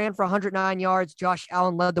Bills, they ran for 109 yards. Josh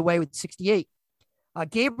Allen led the way with 68.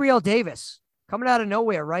 Gabriel Davis, coming out of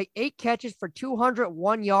nowhere, right? 8 catches for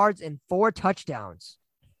 201 yards and 4 touchdowns.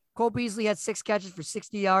 Cole Beasley had 6 catches for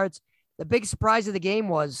 60 yards. The big surprise of the game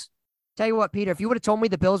was, tell you what, Peter, if you would have told me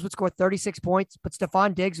the Bills would score 36 points, but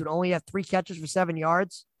Stephon Diggs would only have 3 catches for 7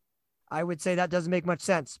 yards, I would say that doesn't make much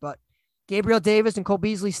sense. But Gabriel Davis and Cole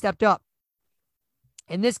Beasley stepped up.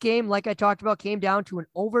 And this game, like I talked about, came down to an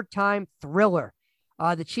overtime thriller.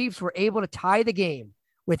 The Chiefs were able to tie the game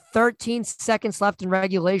with 13 seconds left in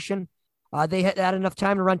regulation. They had enough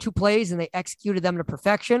time to run 2 plays, and they executed them to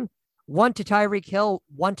perfection. 1 to Tyreek Hill,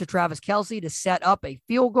 1 to Travis Kelce to set up a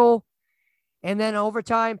field goal. And then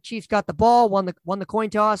overtime, Chiefs got the ball, won the coin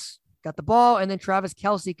toss, got the ball, and then Travis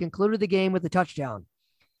Kelce concluded the game with a touchdown.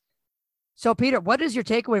 So, Peter, what is your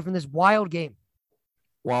takeaway from this wild game?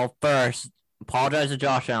 Well, first, apologize to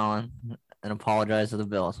Josh Allen and apologize to the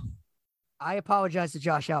Bills. I apologized to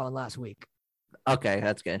Josh Allen last week. Okay,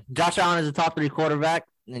 that's good. Josh Allen is a top 3 quarterback,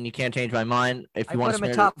 and you can't change my mind. If you I want put to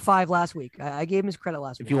him in top 5 last week. I gave him his credit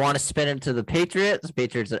last week. If you want to spin it to the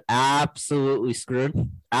Patriots are absolutely screwed.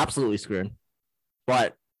 Absolutely screwed.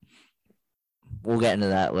 But we'll get into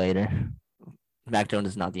that later. Mac Jones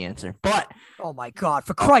is not the answer. But oh my God,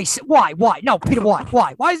 for Christ's sake, why? No, Peter, why?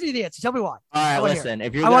 Why isn't he the answer? Tell me why. All right, listen.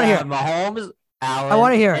 If you're going to have Mahomes, Allen, I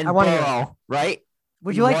want to hear it. and I want to hear Burrow, right?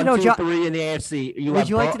 Would you like to know 3 in the AFC? Would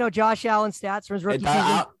you like to know Josh Allen's stats from his rookie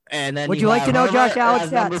season? And then would you like to know Josh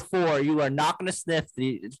Allen's stats? Number 4, you are not going to sniff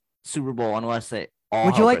the Super Bowl unless they all.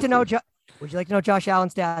 Would you like to know Josh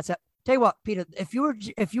Allen's stats? Tell you what, Peter, if you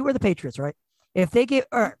were the Patriots, right? If they gave,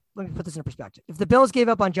 or let me put this in perspective. If the Bills gave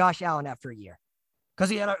up on Josh Allen after a year, because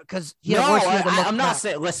he had a worse year than I'm not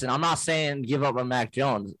saying. Listen, I'm not saying give up on Mac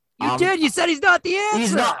Jones. You did. You said he's not the answer.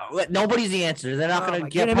 He's not. Nobody's the answer. They're not going to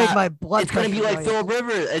get. Make my blood. It's going to be like Philip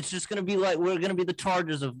Rivers. It's just going to be like we're going to be the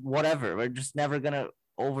Chargers of whatever. We're just never going to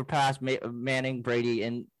overpass Manning, Brady,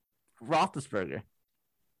 and Roethlisberger.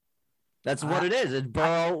 That's what it is. It's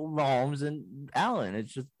Burrow, Mahomes, and Allen.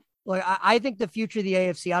 It's just. Look, I think the future of the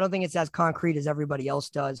AFC, I don't think it's as concrete as everybody else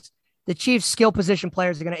does. The Chiefs' skill position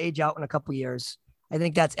players are going to age out in a couple of years. I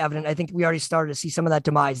think that's evident. I think we already started to see some of that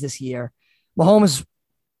demise this year. Mahomes,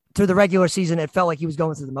 through the regular season, it felt like he was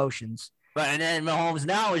going through the motions. Right, and then Mahomes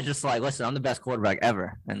now is just like, listen, I'm the best quarterback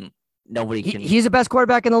ever, and nobody can. He's the best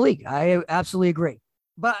quarterback in the league. I absolutely agree.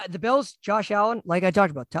 But the Bills, Josh Allen, like I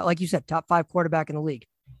talked about, like you said, top 5 quarterback in the league.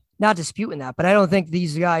 Not disputing that, but I don't think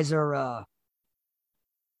these guys are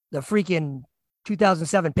the freaking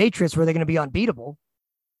 2007 Patriots where they're going to be unbeatable.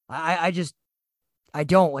 I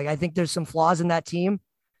don't. Like, I think there's some flaws in that team.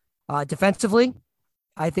 Defensively,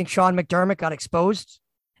 I think Sean McDermott got exposed.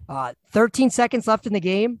 13 seconds left in the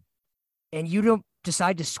game, and you don't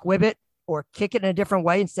decide to squib it or kick it in a different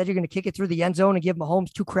way. Instead, you're going to kick it through the end zone and give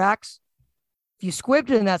Mahomes 2 cracks. If you squibbed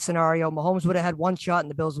it in that scenario, Mahomes would have had 1 shot and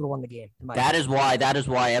the Bills would have won the game. That is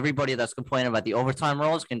why everybody that's complaining about the overtime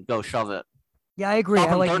rules can go shove it. Yeah, I agree. Stop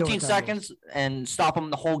I them like 13 seconds and stop them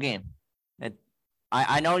the whole game.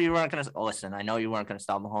 I know you weren't going to listen. I know you weren't going to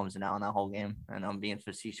stop Mahomes and Allen that whole game, and I'm being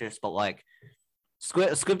facetious, but like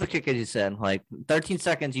squib the kick, as you said, like 13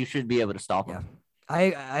 seconds, you should be able to stop him.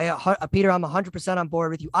 Peter, I'm 100% on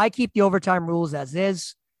board with you. I keep the overtime rules as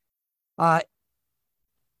is.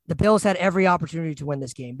 The Bills had every opportunity to win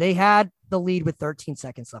this game. They had the lead with 13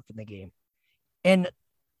 seconds left in the game. And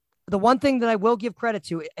the one thing that I will give credit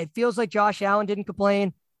to, it feels like Josh Allen didn't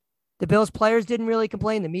complain. The Bills players didn't really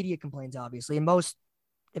complain. The media complains, obviously. And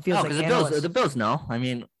it feels like the Bills know. I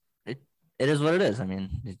mean, it is what it is. I mean,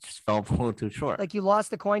 it just fell a little too short. Like, you lost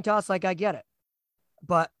the coin toss, like, I get it.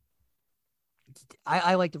 But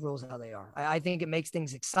I like the rules how they are. I think it makes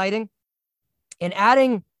things exciting. And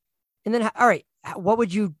then, all right,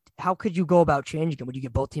 how could you go about changing it? Would you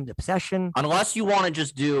give both teams a possession? Unless you want to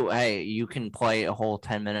just do, hey, you can play a whole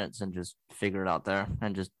 10 minutes and just figure it out there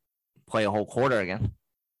and just play a whole quarter again.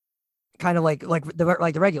 Kind of like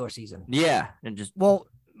the regular season. Yeah. And just, well,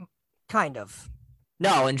 kind of.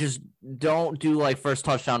 No, and just don't do like first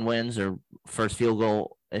touchdown wins or first field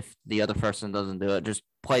goal if the other person doesn't do it. Just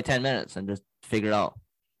play 10 minutes and just figure it out.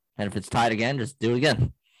 And if it's tied again, just do it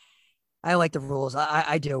again. I like the rules.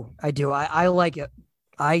 I do. I like it.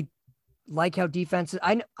 I like how defenses.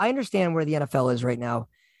 I understand where the NFL is right now.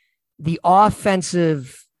 The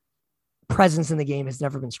offensive presence in the game has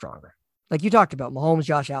never been stronger. Like you talked about, Mahomes,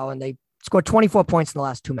 Josh Allen, they scored 24 points in the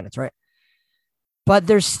last 2 minutes, right? But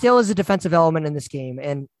there still is a defensive element in this game,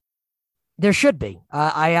 and there should be.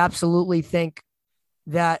 I absolutely think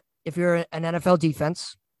that if you're an NFL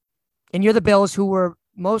defense, and you're the Bills, who were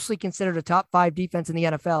mostly considered a top 5 defense in the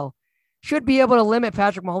NFL, should be able to limit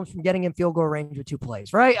Patrick Mahomes from getting in field goal range with 2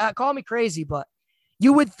 plays, right? Call me crazy, but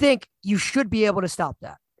you would think you should be able to stop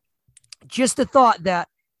that. Just the thought that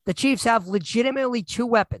the Chiefs have legitimately 2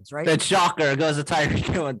 weapons, right? The shocker goes to Tyreek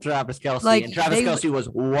Hill and Travis Kelce, and Travis Kelce was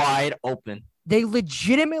wide open. They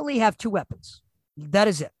legitimately have 2 weapons. That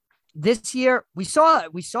is it. This year, we saw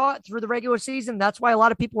it through the regular season. That's why a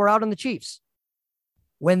lot of people were out on the Chiefs.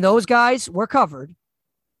 When those guys were covered,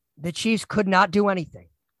 the Chiefs could not do anything.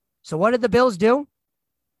 So what did the Bills do?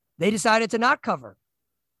 They decided to not cover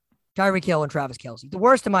Tyreek Hill and Travis Kelce. The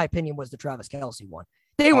worst, in my opinion, was the Travis Kelce one.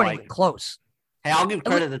 They weren't even close. Hey, I'll give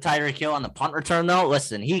credit to Tyreek Hill on the punt return, though.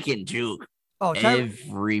 Listen, he can juke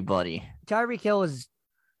everybody. Tyreek Hill is,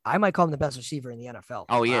 I might call him the best receiver in the NFL.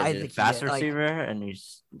 Oh, yeah, he's a fast receiver, and he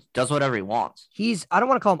does whatever he wants. I don't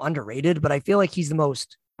want to call him underrated, but I feel like he's the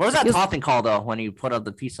most. What was that taunting call, though, when you put up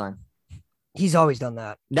the peace sign? He's always done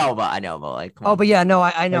that. No, but I know, but like, come on. But yeah, no,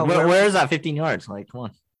 I know. Like, where is that 15 yards? Like, come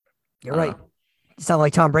on. You're right. You sound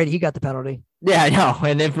like Tom Brady. He got the penalty. Yeah, I know.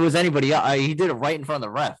 And if it was anybody, he did it right in front of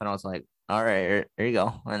the ref. And I was like, all right, here you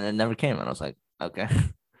go. And it never came. And I was like, okay.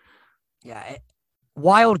 Yeah.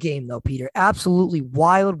 Wild game, though, Peter. Absolutely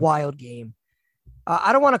wild game.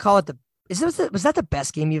 I don't want to call it was that the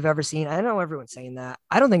best game you've ever seen? I know everyone's saying that.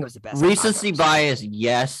 I don't think it was the best. Recency bias,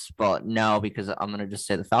 yes, but no, because I'm going to just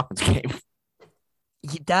say the Falcons game.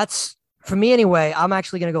 That's, for me anyway, I'm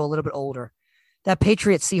actually going to go a little bit older. That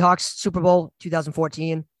Patriots-Seahawks Super Bowl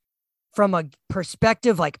 2014, from a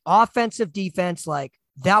perspective like offensive defense, like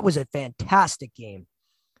that was a fantastic game.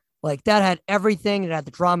 Like that had everything. It had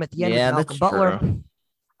the drama at the end with Malcolm Butler. True.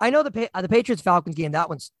 I know the Patriots-Falcons game, that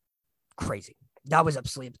one's crazy. That was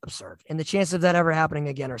absolutely absurd. And the chances of that ever happening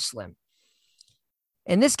again are slim.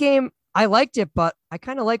 In this game, I liked it, but I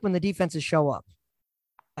kind of like when the defenses show up.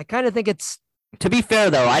 I kind of think it's. To be fair,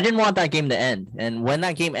 though, I didn't want that game to end. And when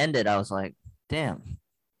that game ended, I was like, damn.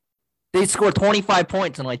 They scored 25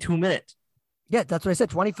 points in like 2 minutes. Yeah, that's what I said.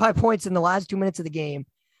 25 points in the last 2 minutes of the game.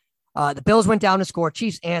 The Bills went down to score.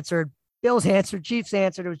 Chiefs answered. Bills answered. Chiefs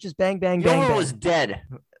answered. It was just bang, bang, bang, bang. It was dead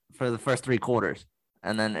for the first 3 quarters.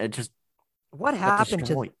 And then it just. What happened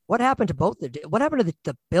to both what happened to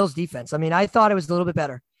the Bills defense? I mean, I thought it was a little bit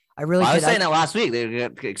better. I was saying that last week. They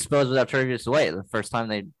got exposed without Tre'Davious White. The first time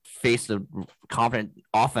they faced a competent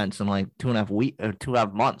offense in like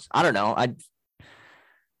 2.5 months. I don't know. I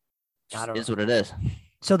don't know. Is what it is.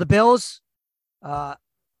 So the Bills,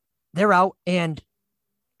 they're out, and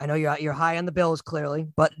I know you're high on the Bills clearly,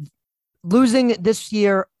 but losing this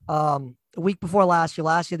year, a week before last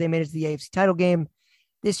year they made it to the AFC title game.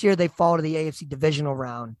 This year they fall to the AFC divisional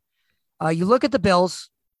round. You look at the Bills.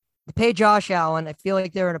 They pay Josh Allen. I feel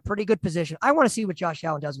like they're in a pretty good position. I want to see what Josh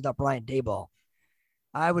Allen does without Brian Daboll.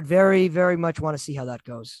 I would very, very much want to see how that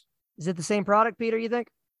goes. Is it the same product, Peter, you think?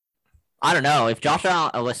 I don't know. If Josh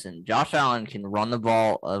Allen, Josh Allen can run the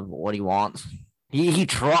ball of what he wants. He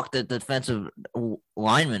trucked the defensive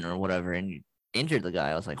lineman or whatever and injured the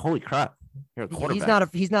guy. I was like, holy crap. You're a quarterback. He's not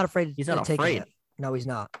afraid He's not afraid. It. No, he's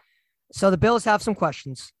not. So the Bills have some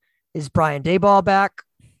questions. Is Brian Daboll back?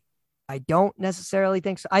 I don't necessarily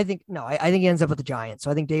think so. I think he ends up with the Giants.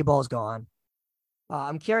 So I think Daboll is gone.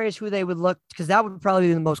 I'm curious who they would look, because that would probably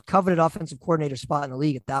be the most coveted offensive coordinator spot in the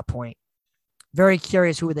league at that point. Very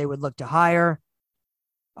curious who they would look to hire.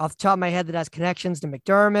 off the top of my head that has connections to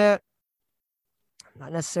McDermott. I'm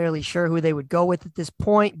not necessarily sure who they would go with at this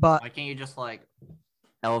point, but Why can't you just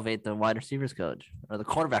elevate the wide receivers coach or the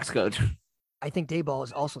quarterbacks coach? I think Daboll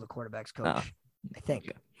is also the quarterback's coach. Oh. I think.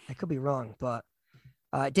 Okay. I could be wrong, but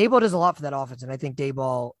Daboll does a lot for that offense, and I think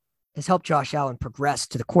Daboll has helped Josh Allen progress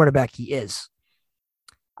to the quarterback he is.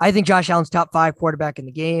 I think Josh Allen's top 5 quarterback in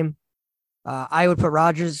the game. I would put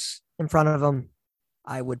Rodgers in front of him.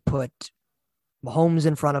 I would put Mahomes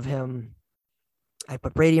in front of him. I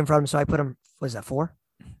put Brady in front of him, so I put him, what is that, 4?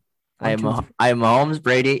 I have Mahomes,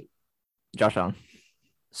 Brady, Josh Allen.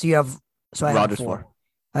 So you have, so I Rodgers have 4. 4.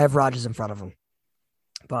 I have Rodgers in front of him.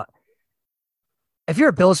 But if you're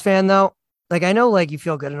a Bills fan, though, I know, you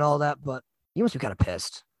feel good and all that, but you must be kind of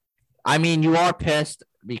pissed. I mean, you are pissed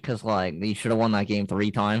because, you should have won that game 3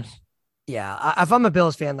 times. Yeah, if I'm a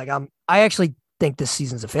Bills fan, I actually think this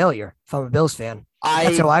season's a failure. If I'm a Bills fan,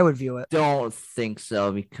 that's how I would view it. Don't think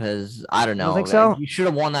so because I don't know. You think so? You should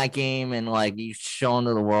have won that game and you've shown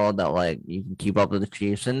to the world that you can keep up with the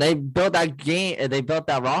Chiefs. And they built that game. They built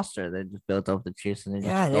that roster. They just built up the Chiefs and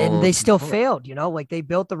they still failed. They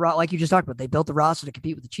built the like you just talked about. They built the roster to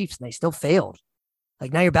compete with the Chiefs and they still failed.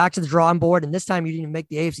 Now you're back to the drawing board, and this time you didn't even make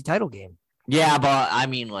the AFC title game. Yeah, but I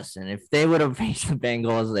mean, listen, if they would have faced the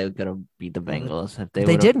Bengals, they could have beat the Bengals. If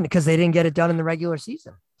they didn't, because they didn't get it done in the regular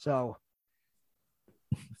season. So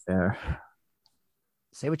fair.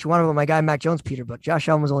 Say what you want about my guy Mac Jones, Peter, but Josh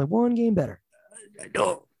Allen was only 1 game better. I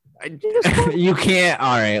don't. You can't.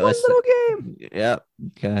 All right, one little game. Yep.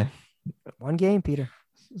 Okay. 1 game, Peter.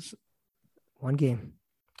 1 game.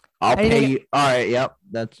 I'll pay you. All right. Yep.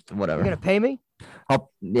 That's whatever. You're gonna pay me? I'll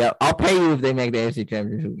pay you if they make the AFC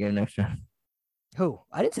Championship game next year. Who?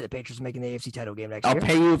 I didn't say the Patriots making the AFC title game next year. year. I'll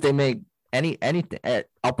pay you if they make anything.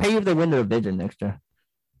 I'll pay you if they win the division next year.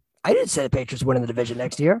 I didn't say the Patriots winning the division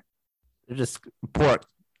next year. They're just pork.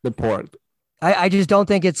 I just don't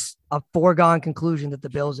think it's a foregone conclusion that the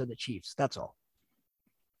Bills are the Chiefs. That's all.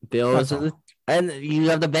 Bills and you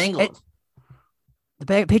have the Bengals.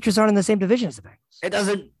 The Patriots aren't in the same division as the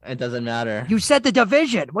Bengals. It doesn't matter. You said the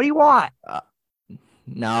division. What do you want?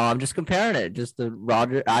 No, I'm just comparing it.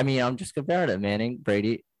 I'm just comparing it. Manning,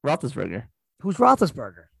 Brady, Roethlisberger. Who's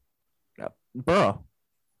Roethlisberger? Burrow.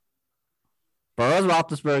 Burrow's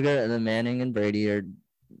Roethlisberger, and then Manning and Brady are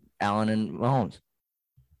Allen and Mahomes.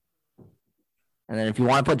 And then if you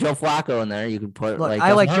want to put Joe Flacco in there, you can put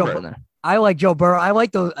I like Joe in there. I like Joe Burrow. I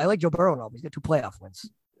like Joe Burrow and all. He's got 2 playoff wins.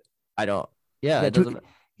 I don't. Yeah,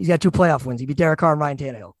 he's got 2 playoff wins. He beat Derek Carr and Ryan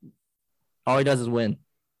Tannehill. All he does is win.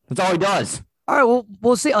 That's all he does. All right, well,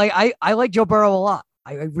 we'll see. I like Joe Burrow a lot.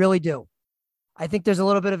 I really do. I think there's a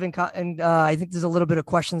little bit of I think there's a little bit of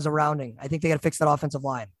questions surrounding. I think they got to fix that offensive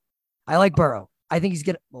line. I like Burrow. I think he's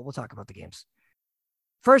gonna. Well, we'll talk about the games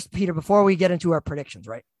first, Peter. Before we get into our predictions,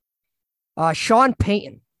 right? Sean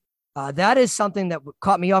Payton. That is something that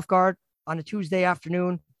caught me off guard on a Tuesday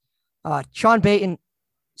afternoon. Sean Payton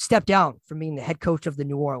stepped down from being the head coach of the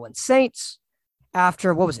New Orleans Saints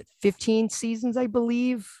after, 15 seasons, I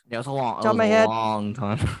believe. Yeah, it was a long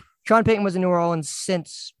time. Sean Payton was in New Orleans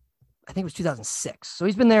since, I think it was 2006. So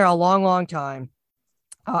he's been there a long, long time.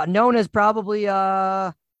 Known as probably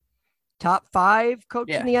top 5 coach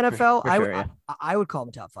in the NFL. I would call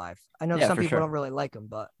him top 5. I know some people don't really like him,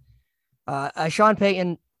 but Sean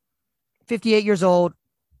Payton, 58 years old,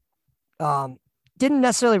 didn't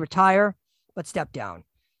necessarily retire, but stepped down.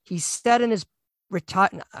 He said in his I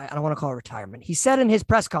don't want to call it retirement. He said in his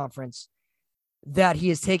press conference that he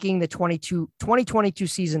is taking the 2022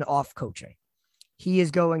 season off coaching. He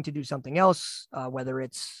is going to do something else, whether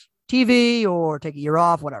it's TV or take a year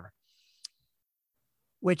off, whatever.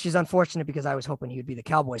 Which is unfortunate because I was hoping he would be the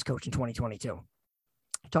Cowboys coach in 2022.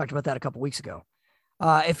 I talked about that a couple weeks ago.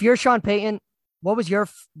 If you're Sean Payton, what was your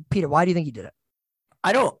Peter? Why do you think he did it?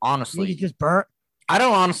 I don't honestly. He just burnt. I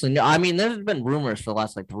don't honestly know. I mean, there's been rumors for the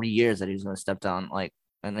last 3 years that he was going to step down,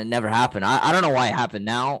 and it never happened. I don't know why it happened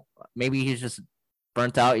now. Maybe he's just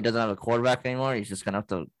burnt out. He doesn't have a quarterback anymore. He's just going to have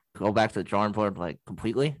to go back to the drawing board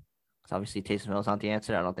completely. Because obviously Taysom Hill's not the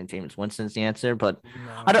answer. I don't think Jameis Winston's the answer, but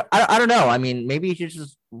no. I don't know. I mean, maybe he's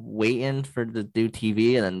just waiting for the do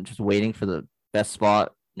TV and then just waiting for the best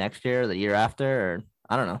spot next year, or the year after, or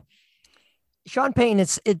I don't know. Sean Payton,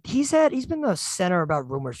 he's been the center about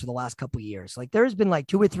rumors for the last couple of years. There's been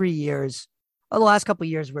 2 or 3 years, the last couple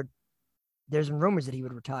of years where there's been rumors that he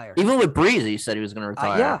would retire. Even with Breeze, he said he was going to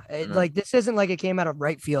retire. This isn't it came out of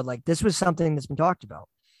right field. This was something that's been talked about.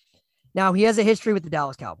 Now he has a history with the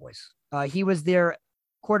Dallas Cowboys. He was their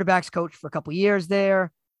quarterbacks coach for a couple of years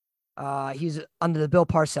there. He's under the Bill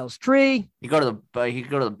Parcells tree. He go to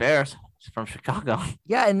the Bears. He's from Chicago.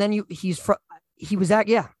 Yeah, and then he was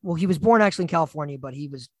he was born actually in California, but he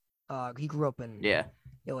grew up in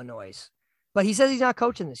Illinois. But he says he's not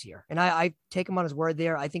coaching this year. And I take him on his word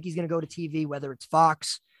there. I think he's going to go to TV, whether it's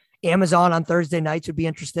Fox, Amazon on Thursday nights would be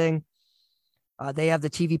interesting. They have the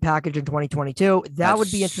TV package in 2022. That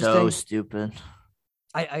would be interesting. So stupid.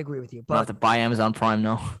 I agree with you. But I have to buy Amazon Prime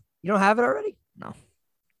now. You don't have it already? No.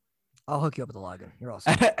 I'll hook you up with the login. You're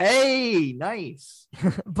awesome. Hey, nice.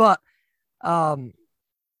 But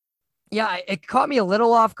it caught me a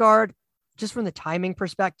little off guard just from the timing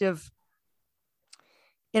perspective.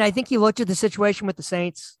 And I think he looked at the situation with the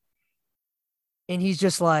Saints and he's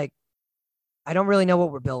just like, I don't really know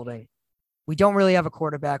what we're building. We don't really have a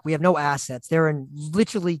quarterback. We have no assets. They're in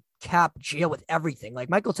literally cap jail with everything. Like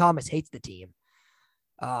Michael Thomas hates the team.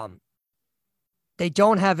 They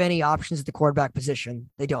don't have any options at the quarterback position.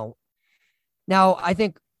 They don't. Now, I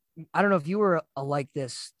don't know if you were like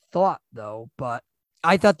this thought though, but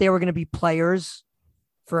I thought they were going to be players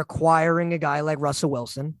for acquiring a guy like Russell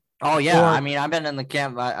Wilson. Oh, yeah. I mean, I've been in the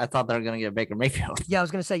camp. I thought they were going to get Baker Mayfield. Yeah, I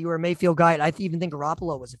was going to say you were a Mayfield guy, and I even think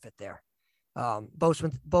Garoppolo was a fit there. Both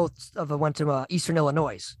of them went to Eastern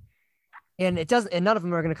Illinois. And none of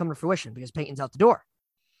them are going to come to fruition because Peyton's out the door.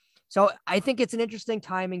 So I think it's an interesting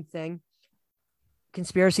timing thing.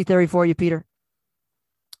 Conspiracy theory for you, Peter.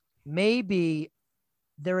 Maybe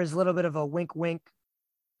there is a little bit of a wink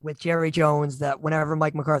with Jerry Jones that whenever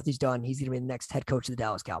Mike McCarthy's done, he's going to be the next head coach of the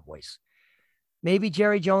Dallas Cowboys. Maybe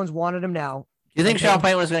Jerry Jones wanted him now. Do you think Sean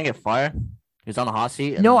Payton was going to get fired? He was on the hot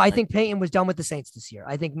seat? No, I think Payton was done with the Saints this year.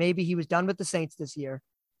 I think maybe he was done with the Saints this year.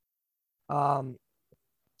 And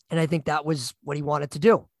I think that was what he wanted to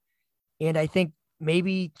do. And I think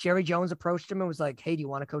maybe Jerry Jones approached him and was like, hey, do you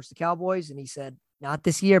want to coach the Cowboys? And he said, not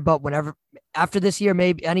this year, but whenever after this year,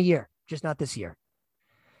 maybe any year, just not this year.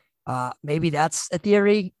 Maybe that's a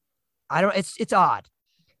theory. It's odd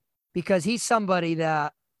because he's somebody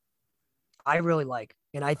that I really like.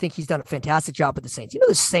 And I think he's done a fantastic job with the Saints.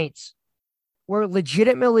 The Saints were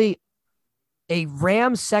legitimately a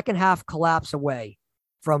Rams second half collapse away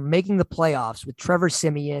from making the playoffs with Trevor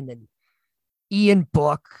Siemian and Ian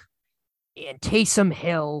Book and Taysom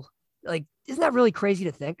Hill. Like, isn't that really crazy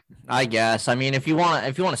to think? I guess. I mean, if you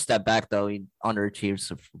want to step back though, he underachieved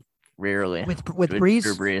severely with Brees?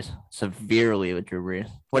 Drew Brees. Severely with Drew Brees.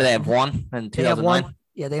 What do they have? One in 2009?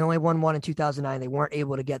 Yeah, they only won one in 2009. They weren't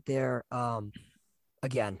able to get there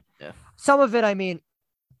again. Yeah. Some of it, I mean,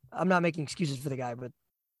 I'm not making excuses for the guy, but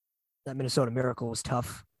that Minnesota Miracle was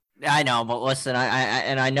tough. I know, but listen,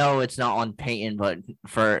 I know it's not on Peyton, but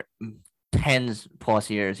for 10 plus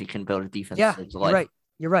years, he can build a defense. Yeah,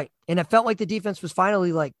 you're right. And it felt like the defense was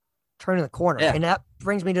finally like turning the corner. Yeah. And that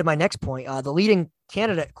brings me to my next point. The leading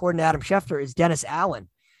candidate, according to Adam Schefter, is Dennis Allen,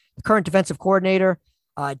 the current defensive coordinator.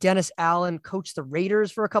 Dennis Allen coached the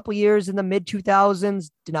Raiders for a couple years in the mid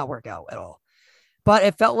 2000s. Did not work out at all. But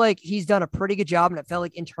it felt like he's done a pretty good job, and it felt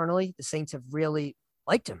like internally the Saints have really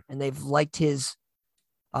liked him, and they've liked his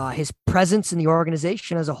presence in the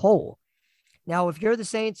organization as a whole. Now, if you're the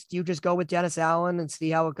Saints, do you just go with Dennis Allen and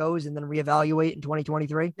see how it goes and then reevaluate in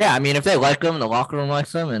 2023? Yeah, I mean, if they like him, the locker room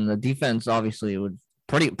likes him, and the defense obviously would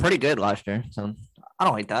pretty good last year. So I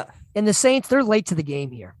don't hate that. And the Saints, they're late to the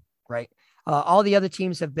game here, right? All the other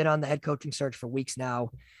teams have been on the head coaching search for weeks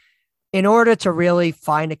now. In order to really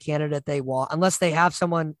find a candidate they want, unless they have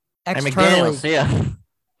someone externally. McDaniels, yeah.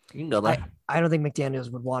 You can go there. I don't think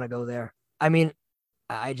McDaniels would want to go there. I mean,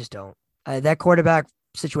 I just don't. That quarterback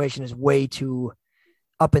situation is way too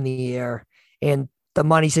up in the air, and the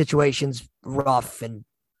money situation's rough, and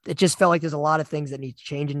it just felt like there's a lot of things that need to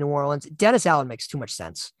change in New Orleans. Dennis Allen makes too much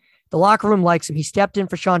sense. The locker room likes him. He stepped in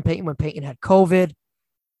for Sean Payton when Payton had COVID.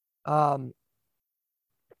 And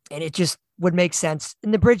it just would make sense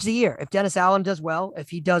in the bridge of the year. If Dennis Allen does well, if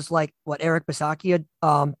he does like what Eric Bisaccia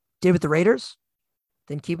did with the Raiders,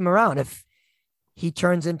 then keep him around. If he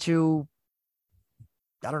turns into,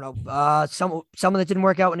 I don't know, someone that didn't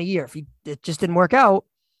work out in a year, if it just didn't work out,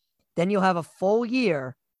 then you'll have a full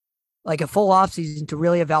year, like a full offseason to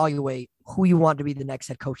really evaluate who you want to be the next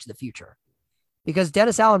head coach of the future. Because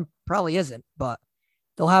Dennis Allen probably isn't, but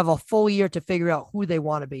they'll have a full year to figure out who they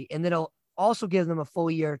want to be. And then it'll also give them a full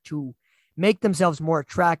year to make themselves more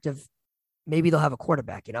attractive. Maybe they'll have a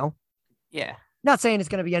quarterback, Yeah. Not saying it's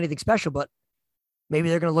going to be anything special, but maybe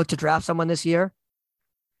they're going to look to draft someone this year.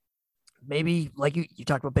 Maybe, like you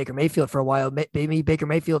talked about Baker Mayfield for a while. Maybe Baker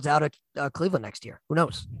Mayfield's out of Cleveland next year. Who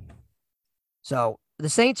knows? So the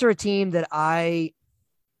Saints are a team that I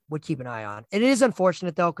would keep an eye on. It is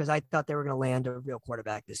unfortunate, though, because I thought they were going to land a real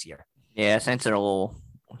quarterback this year. Yeah, Saints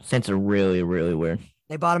are really, really weird.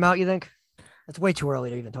 They bottom out, you think? It's way too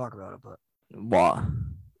early to even talk about it, but What?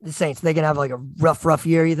 The Saints, they can have like a rough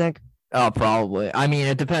year, you think? Oh, probably. I mean,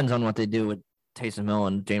 it depends on what they do with Taysom Hill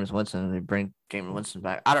and James Winston. They bring James Winston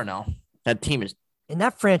back. I don't know. That team is And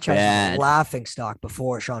that franchise was bad. a laughing stock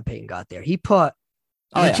before Sean Payton got there. He put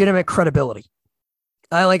Oh, yeah. legitimate credibility.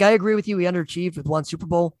 I agree with you. He underachieved with one Super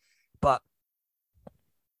Bowl, but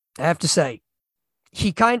I have to say,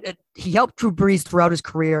 he helped Drew Brees throughout his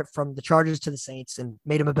career from the Chargers to the Saints and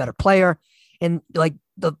made him a better player. And like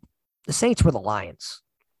the Saints were the Lions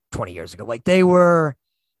 20 years ago. Like they were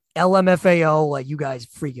LMFAO, like you guys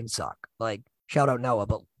freaking suck. Like shout out Noah,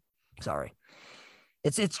 but sorry.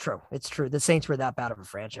 It's true. It's true. The Saints were that bad of a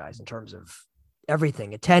franchise in terms of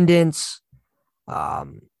everything. Attendance,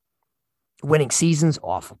 winning seasons,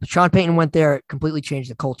 awful. But Sean Payton went there, it completely changed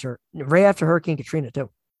the culture. Right after Hurricane Katrina, too.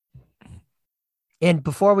 And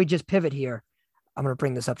before we just pivot here, I'm going to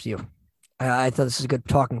bring this up to you. I thought this is a good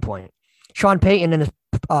talking point. Sean Payton in his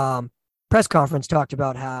press conference talked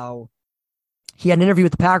about how he had an interview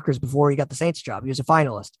with the Packers before he got the Saints job. He was a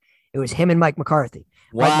finalist. It was him and Mike McCarthy.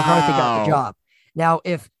 Wow. Mike McCarthy got the job. Now,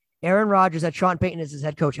 if Aaron Rodgers had Sean Payton as his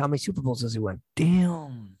head coach, how many Super Bowls does he win?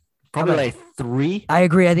 Damn. Probably like 3. I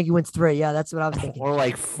agree. I think he wins 3. Yeah, that's what I was thinking. Or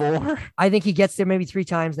like 4. I think he gets there maybe 3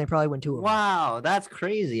 times, and they probably win 2 of them. Wow, that's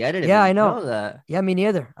crazy. I didn't Yeah, even I know. that. Yeah, me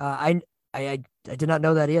neither. I did not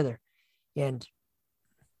know that either. And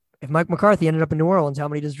if Mike McCarthy ended up in New Orleans, how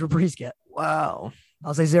many does Drew Brees get? Wow.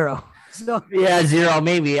 I'll say 0. So Yeah, 0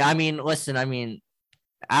 maybe. I mean, listen,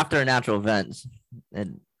 after natural events,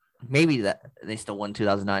 and maybe that they still won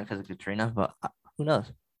 2009 because of Katrina, but who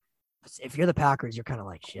knows? if you're the Packers, you're kind of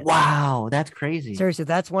like shit. Wow, that's crazy. Seriously,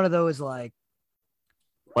 that's one of those like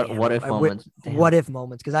what if moments? Damn. What if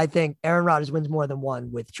moments? Because I think Aaron Rodgers wins more than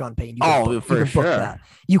one with Sean Payton. For sure. That.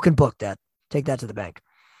 You can book that. Take that to the bank.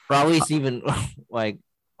 Or at least even like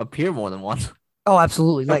appear more than once. Oh,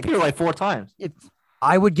 absolutely. Like appear like 4 times. If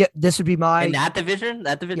I would get, this would be my in that division.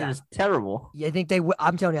 That division is terrible. Yeah, I think they.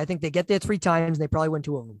 I'm telling you, I think they get there 3 times and they probably win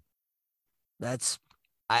 2 of them. That's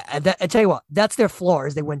I tell you what, that's their floor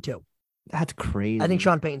is they win 2. That's crazy. I think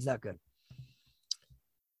Sean Payton's that good.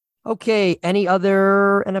 Okay, any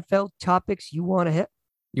other NFL topics you want to hit?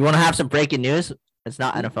 You want to have some breaking news? It's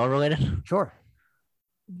not NFL related. Sure.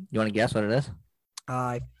 You want to guess what it is?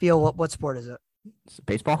 I feel what sport is it? It's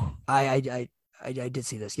baseball. I did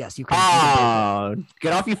see this. Yes, you can. Oh,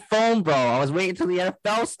 get off your phone, bro! I was waiting until the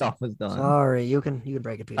NFL stuff was done. Sorry, you can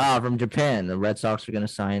break it, Peter. From Japan, the Red Sox are going to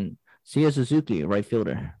sign Seiya Suzuki, right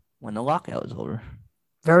fielder, when the lockout is over.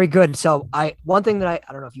 Very good. So one thing that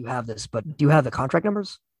I don't know if you have this, but do you have the contract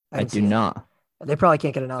numbers? I do not. They probably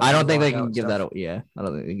can't get announced. I don't think they can give that away. Yeah, I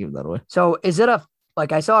don't think they give that away. So is it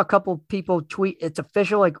I saw a couple people tweet it's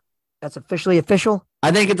official, like that's officially official?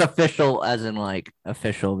 I think it's official as in like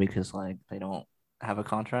official because like they don't have a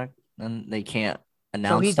contract and they can't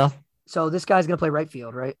announce stuff. So this guy's going to play right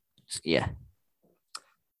field, right? Yeah.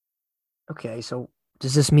 Okay, so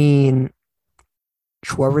does this mean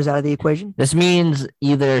Schwarber's out of the equation? This means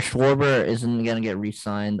either Schwarber isn't going to get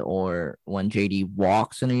re-signed or when JD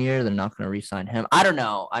walks in a year, they're not going to re-sign him. I don't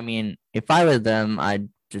know. I mean, if I was them, I'd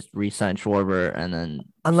just re-sign Schwarber and then...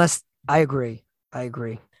 Unless, I agree.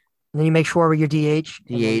 And then you make Schwarber your DH.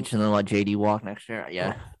 DH and then let JD walk next year.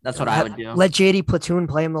 Yeah, that's what I would do. Let JD platoon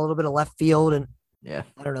play him a little bit of left field. And yeah,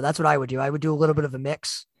 I don't know. That's what I would do. I would do a little bit of a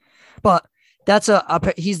mix. But that's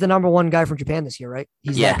he's the number 1 guy from Japan this year, right?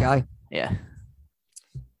 He's that guy. Yeah.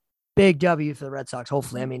 Big W for the Red Sox,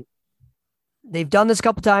 hopefully. I mean, they've done this a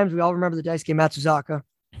couple times. We all remember the Daisuke Matsuzaka.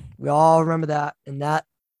 We all remember that. And that,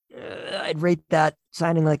 I'd rate that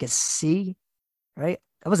signing like a C, right?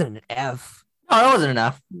 That wasn't an F. No, that wasn't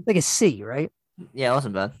enough. Like a C, right? Yeah, it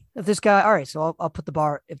wasn't bad. If this guy, all right, so I'll put the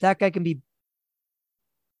bar. If that guy can be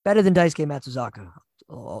better than Daisuke Matsuzaka,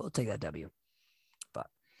 I'll take that W. But,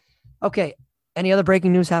 okay. Any other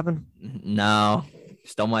breaking news happen? No.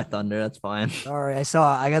 Stole my thunder. That's fine. Sorry, I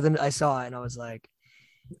saw it, and I was like,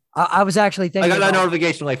 I was actually thinking. I got that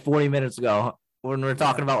notification like 40 minutes ago when we were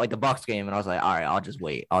talking about like the Bucks game, and I was like, all right, I'll just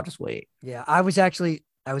wait. Yeah, I was going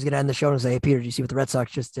to end the show and say, hey, Peter, did you see what the Red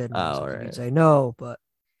Sox just did? Oh, right. You'd say no, but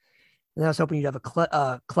then I was hoping you'd have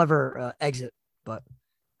a clever exit. But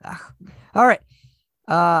all right,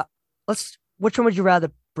 which one would you rather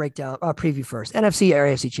break down? Preview first, NFC or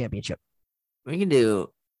AFC Championship? We can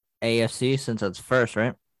do AFC since it's first,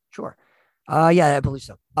 right? Sure. Yeah, I believe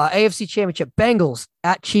so. AFC Championship, Bengals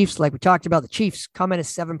at Chiefs. Like we talked about, the Chiefs come in as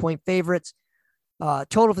 7-point favorites.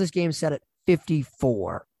 Total for this game is set at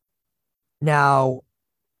 54. Now,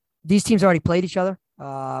 these teams already played each other.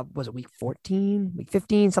 Was it week 14, week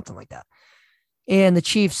 15, something like that? And the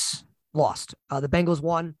Chiefs lost. The Bengals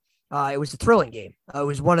won. It was a thrilling game. It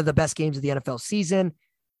was one of the best games of the NFL season.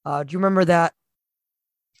 Do you remember that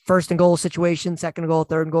first and goal situation, second and goal,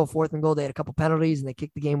 third and goal, fourth and goal? They had a couple penalties and they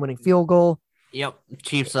kicked the game-winning field goal. Yep.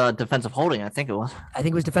 Chiefs defensive holding, I think it was. I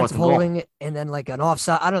think it was defensive holding and then like an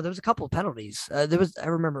offside. I don't know. There was a couple of penalties. I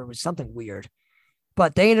remember it was something weird,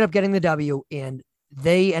 but they ended up getting the W, and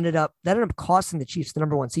that ended up costing the Chiefs the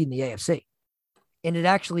number 1 seed in the AFC. And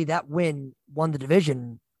that win won the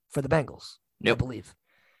division for the Bengals, I believe.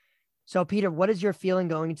 So, Peter, what is your feeling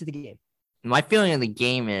going into the game? My feeling of the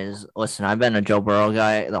game is, listen, I've been a Joe Burrow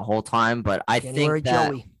guy the whole time, but I think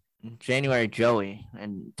that January Joey,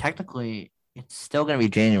 and technically it's still going to be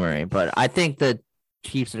January, but I think the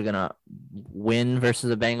Chiefs are going to win versus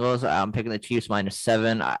the Bengals. I'm picking the Chiefs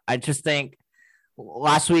 -7. I just think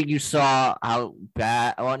last week you saw how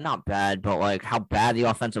bad, well, not bad, but like how bad the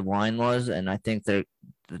offensive line was, and I think the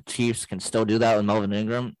Chiefs can still do that with Melvin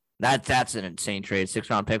Ingram. That's an insane trade.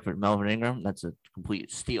 6th-round pick for Melvin Ingram. That's a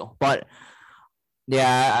complete steal. But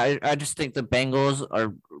yeah, I just think the Bengals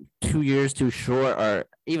are 2 years too short, or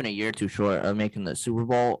even a year too short of making the Super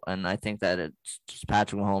Bowl, and I think that it's just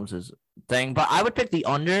Patrick Mahomes' thing. But I would pick the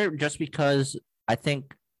under just because I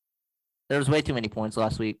think there was way too many points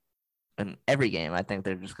last week in every game. I think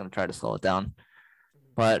they're just going to try to slow it down.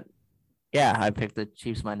 But yeah, I picked the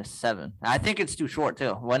Chiefs -7. I think it's too short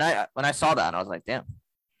too. When I saw that, I was like, damn.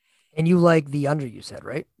 And you like the under, you said,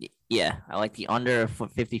 right? Yeah, I like the under for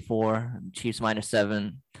 54, Chiefs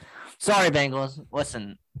 -7. Sorry, Bengals.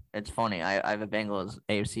 Listen, it's funny. I have a Bengals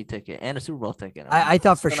AFC ticket and a Super Bowl ticket. I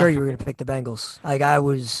thought for sure you were going to pick the Bengals. Like I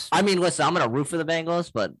mean, listen, I'm going to root for the Bengals,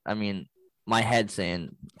 but I mean, my head's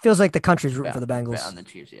saying. Feels like the country's rooting for the Bengals. On the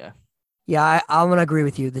Chiefs, yeah. Yeah, I'm going to agree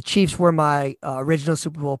with you. The Chiefs were my original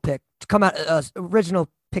Super Bowl pick to come out, of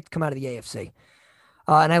the AFC.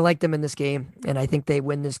 And I like them in this game, and I think they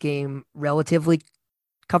win this game relatively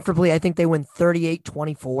comfortably. I think they win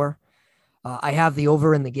 38-24. I have the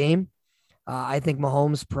over in the game. I think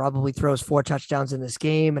Mahomes probably throws 4 touchdowns in this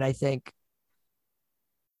game, and I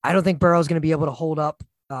don't think Burrow's going to be able to hold up.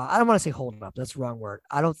 I don't want to say hold up. That's the wrong word.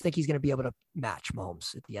 I don't think he's going to be able to match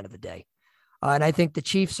Mahomes at the end of the day. And I think the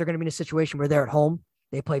Chiefs are going to be in a situation where they're at home.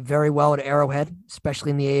 They play very well at Arrowhead,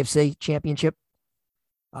 especially in the AFC Championship.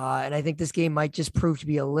 And I think this game might just prove to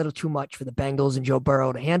be a little too much for the Bengals and Joe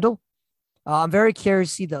Burrow to handle. I'm very curious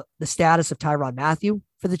to see the status of Tyrann Mathieu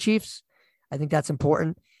for the Chiefs. I think that's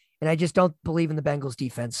important. And I just don't believe in the Bengals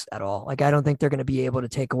defense at all. Like, I don't think they're going to be able to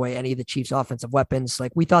take away any of the Chiefs offensive weapons.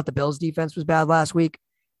 Like, we thought the Bills defense was bad last week.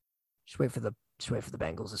 Just wait for the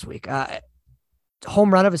Bengals this week.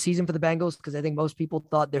 Home run of a season for the Bengals, because I think most people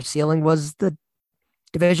thought their ceiling was the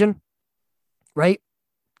division, right?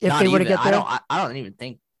 If they were to get there, I don't even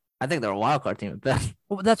think. I think they're a wild card team at best.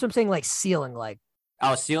 Well, that's what I'm saying. Like ceiling, like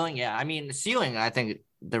ceiling. Yeah, I mean the ceiling. I think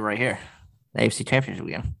they're right here, the AFC Championship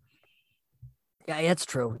game. Yeah, that's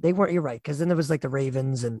true. They weren't. You're right, because then there was like the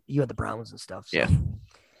Ravens and you had the Browns and stuff. So. Yeah,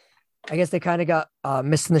 I guess they kind of got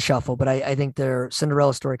missed in the shuffle, but I think their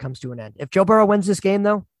Cinderella story comes to an end. If Joe Burrow wins this game,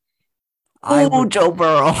 though, Joe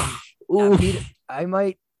Burrow. Ooh. I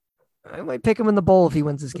might pick him in the bowl if he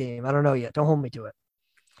wins this game. I don't know yet. Don't hold me to it.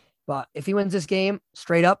 But if he wins this game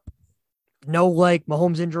straight up, no like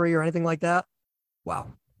Mahomes injury or anything like that, wow.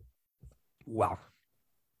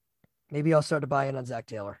 Maybe I'll start to buy in on Zach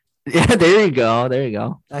Taylor. Yeah, there you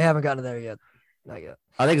go. I haven't gotten there yet. Not yet.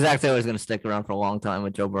 I think Zach Taylor is going to stick around for a long time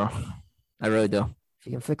with Joe Burrow. I really do.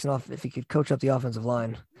 If he could coach up the offensive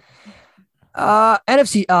line.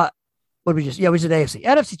 NFC. We said AFC.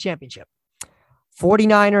 NFC Championship.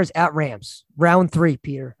 49ers at Rams. Round 3,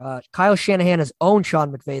 Peter. Kyle Shanahan has owned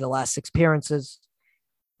Sean McVay the last 6 appearances.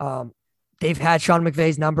 They've had Sean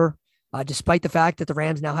McVay's number. Despite the fact that the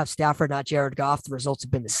Rams now have Stafford, not Jared Goff, the results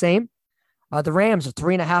have been the same. The Rams are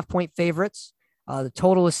 3.5-point favorites. The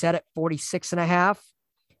total is set at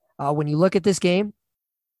 46.5. When you look at this game,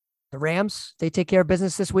 the Rams, they take care of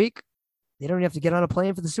business this week. They don't have to get on a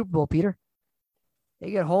plane for the Super Bowl, Peter.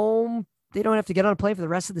 They get home. They don't have to get on a plane for the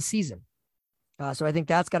rest of the season. So I think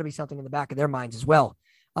that's got to be something in the back of their minds as well.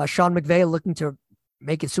 Sean McVay looking to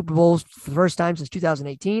make it Super Bowls for the first time since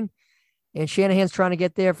 2018. And Shanahan's trying to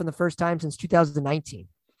get there for the first time since 2019.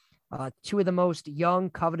 2 of the most young,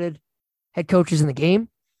 coveted head coaches in the game.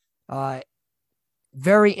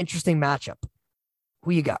 Very interesting matchup.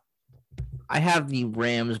 Who you got? I have the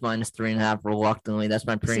Rams -3.5 reluctantly. That's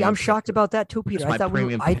my premium. See, I'm shocked about that too, Peter. I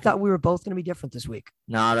thought we were both going to be different this week.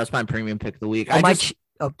 No, that's my premium pick of the week. I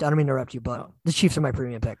don't mean to interrupt you, but the Chiefs are my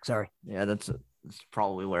premium pick. Sorry. Yeah, that's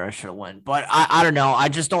probably where I should have went. But I don't know. I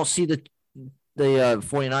just don't see the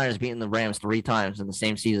 49ers beating the Rams 3 times in the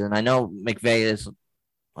same season. I know McVay is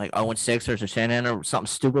like 0-6 or Shanahan or something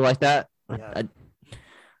stupid like that. Yeah.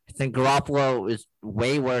 I think Garoppolo is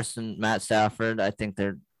way worse than Matt Stafford. I think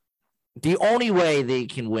they're the only way they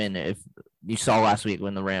can win if you saw last week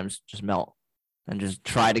when the Rams just melt and just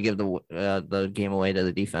try to give the game away to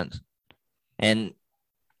the defense. And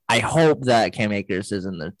I hope that Cam Akers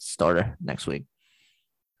isn't the starter next week.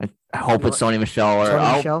 I hope it's Sony Michel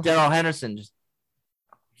or Darrell Henderson.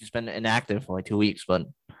 He's been inactive for like 2 weeks, but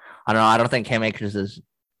I don't know. I don't think Cam Akers is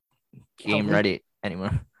game ready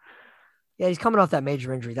anymore. Yeah, he's coming off that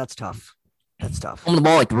major injury. That's tough. On the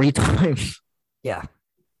ball like 3 times. Yeah.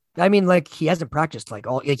 I mean, like, he hasn't practiced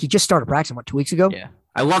he just started practicing 2 weeks ago. Yeah.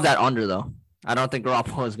 I love that under though. I don't think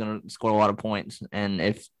Garoppolo is going to score a lot of points, and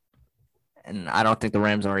I don't think the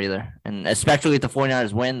Rams are either. And especially if the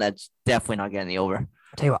 49ers win, that's definitely not getting the over.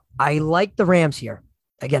 I'll tell you what, I like the Rams here.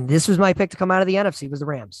 Again, this was my pick to come out of the NFC was the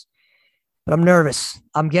Rams. But I'm nervous.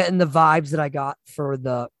 I'm getting the vibes that I got for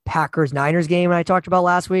the Packers-Niners game I talked about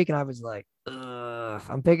last week, and I was like, ugh,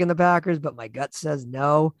 I'm picking the Packers, but my gut says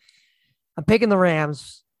no. I'm picking the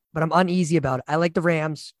Rams, but I'm uneasy about it. I like the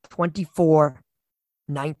Rams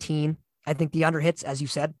 24-19. I think the under hits, as you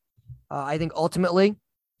said. I think ultimately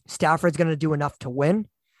Stafford's going to do enough to win.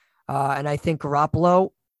 And I think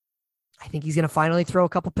Garoppolo, I think he's going to finally throw a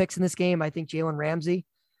couple picks in this game. I think Jalen Ramsey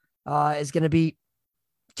is going to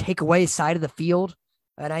take away his side of the field.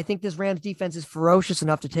 And I think this Rams defense is ferocious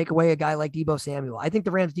enough to take away a guy like Deebo Samuel. I think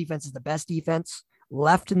the Rams defense is the best defense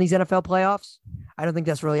left in these NFL playoffs. I don't think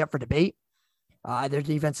that's really up for debate. Their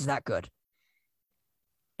defense is that good.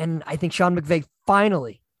 And I think Sean McVay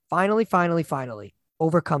finally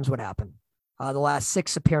overcomes what happened. The last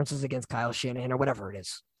 6 appearances against Kyle Shanahan or whatever it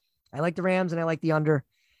is. I like the Rams and I like the under.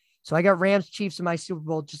 So I got Rams Chiefs in my Super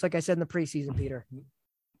Bowl, just like I said in the preseason, Peter.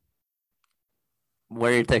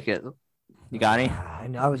 Where are your ticket? You got any? I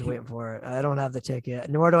know, I was waiting for it. I don't have the ticket,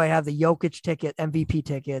 nor do I have the Jokic ticket, MVP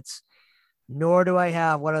tickets, nor do I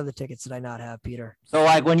have what other tickets did I not have, Peter? So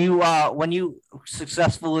like when you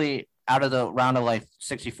successfully out of the round of like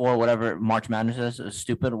 64, whatever March Madness is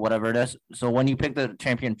stupid, whatever it is. So when you pick the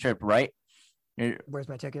championship, right? Where's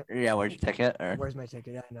my ticket? Yeah, where's your ticket? Or? Where's my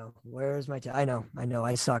ticket? I know. Where's my ticket? I know.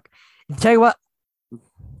 I suck. And tell you what,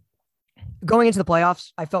 going into the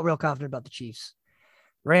playoffs, I felt real confident about the Chiefs.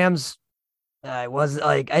 Rams, I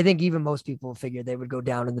think even most people figured they would go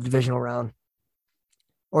down in the divisional round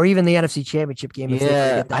or even the NFC Championship game if they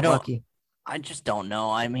get that lucky. I just don't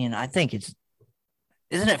know. I mean, I think isn't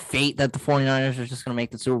it fate that the 49ers are just going to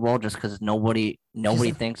make the Super Bowl just because nobody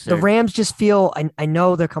thinks the Rams just feel, I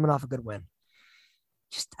know they're coming off a good win.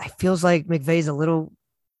 I feels like McVay's a little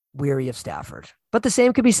weary of Stafford, but the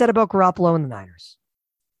same could be said about Garoppolo and the Niners.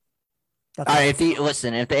 All right, if the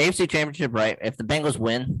AFC Championship, right, if the Bengals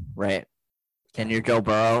win, right, and you're Joe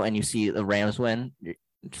Burrow and you see the Rams win,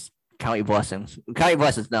 just count your blessings. Count your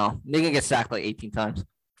blessings. No, they can get sacked like 18 times.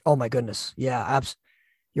 Oh my goodness, yeah,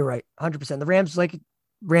 you're right, 100%. The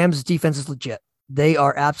Rams defense is legit. They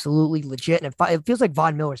are absolutely legit, and it feels like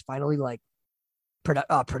Von Miller's finally like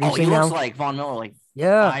producing now. Looks like Von Miller, like 5-6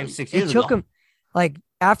 years ago. It took him like.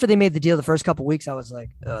 After they made the deal the first couple of weeks, I was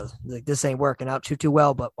like this ain't working out too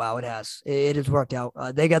well, but wow, it has. It has worked out.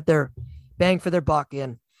 They got their bang for their buck.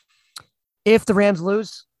 And if the Rams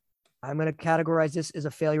lose, I'm going to categorize this as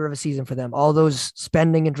a failure of a season for them. All those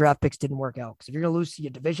spending and draft picks didn't work out. Because if you're going to lose to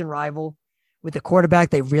your division rival with a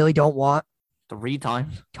quarterback they really don't want. 3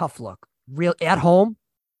 times. Tough look. At home.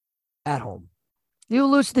 You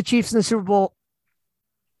lose to the Chiefs in the Super Bowl.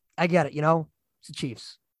 I get it, it's the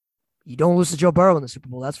Chiefs. You don't lose to Joe Burrow in the Super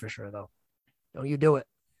Bowl, that's for sure, though. Don't you do it.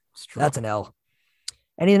 That's an L.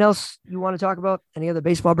 Anything else you want to talk about? Any other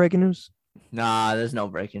baseball breaking news? Nah, there's no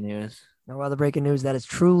breaking news. No other breaking news. That is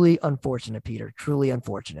truly unfortunate, Peter. Truly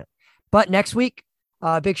unfortunate. But next week,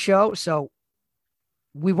 big show. So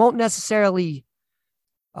we won't necessarily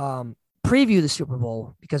preview the Super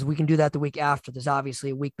Bowl because we can do that the week after. There's obviously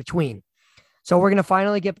a week between. So we're going to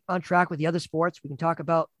finally get on track with the other sports. We can talk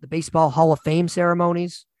about the Baseball Hall of Fame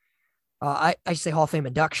ceremonies. I say Hall of Fame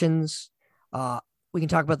inductions. We can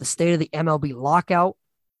talk about the state of the MLB lockout.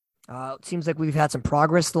 It seems like we've had some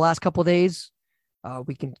progress the last couple of days.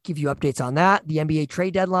 We can give you updates on that. The NBA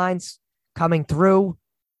trade deadlines coming through.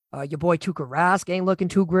 Your boy Tuukka Rask ain't looking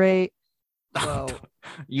too great. So,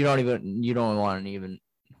 you don't want to even.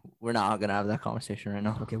 We're not gonna have that conversation right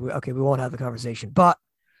now. Okay, we won't have the conversation, but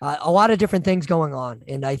a lot of different things going on,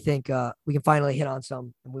 and I think we can finally hit on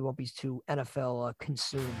some, and we won't be too NFL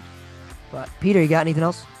consumed. But Peter, you got anything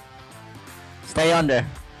else? Stay under.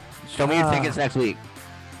 Show me your tickets next week.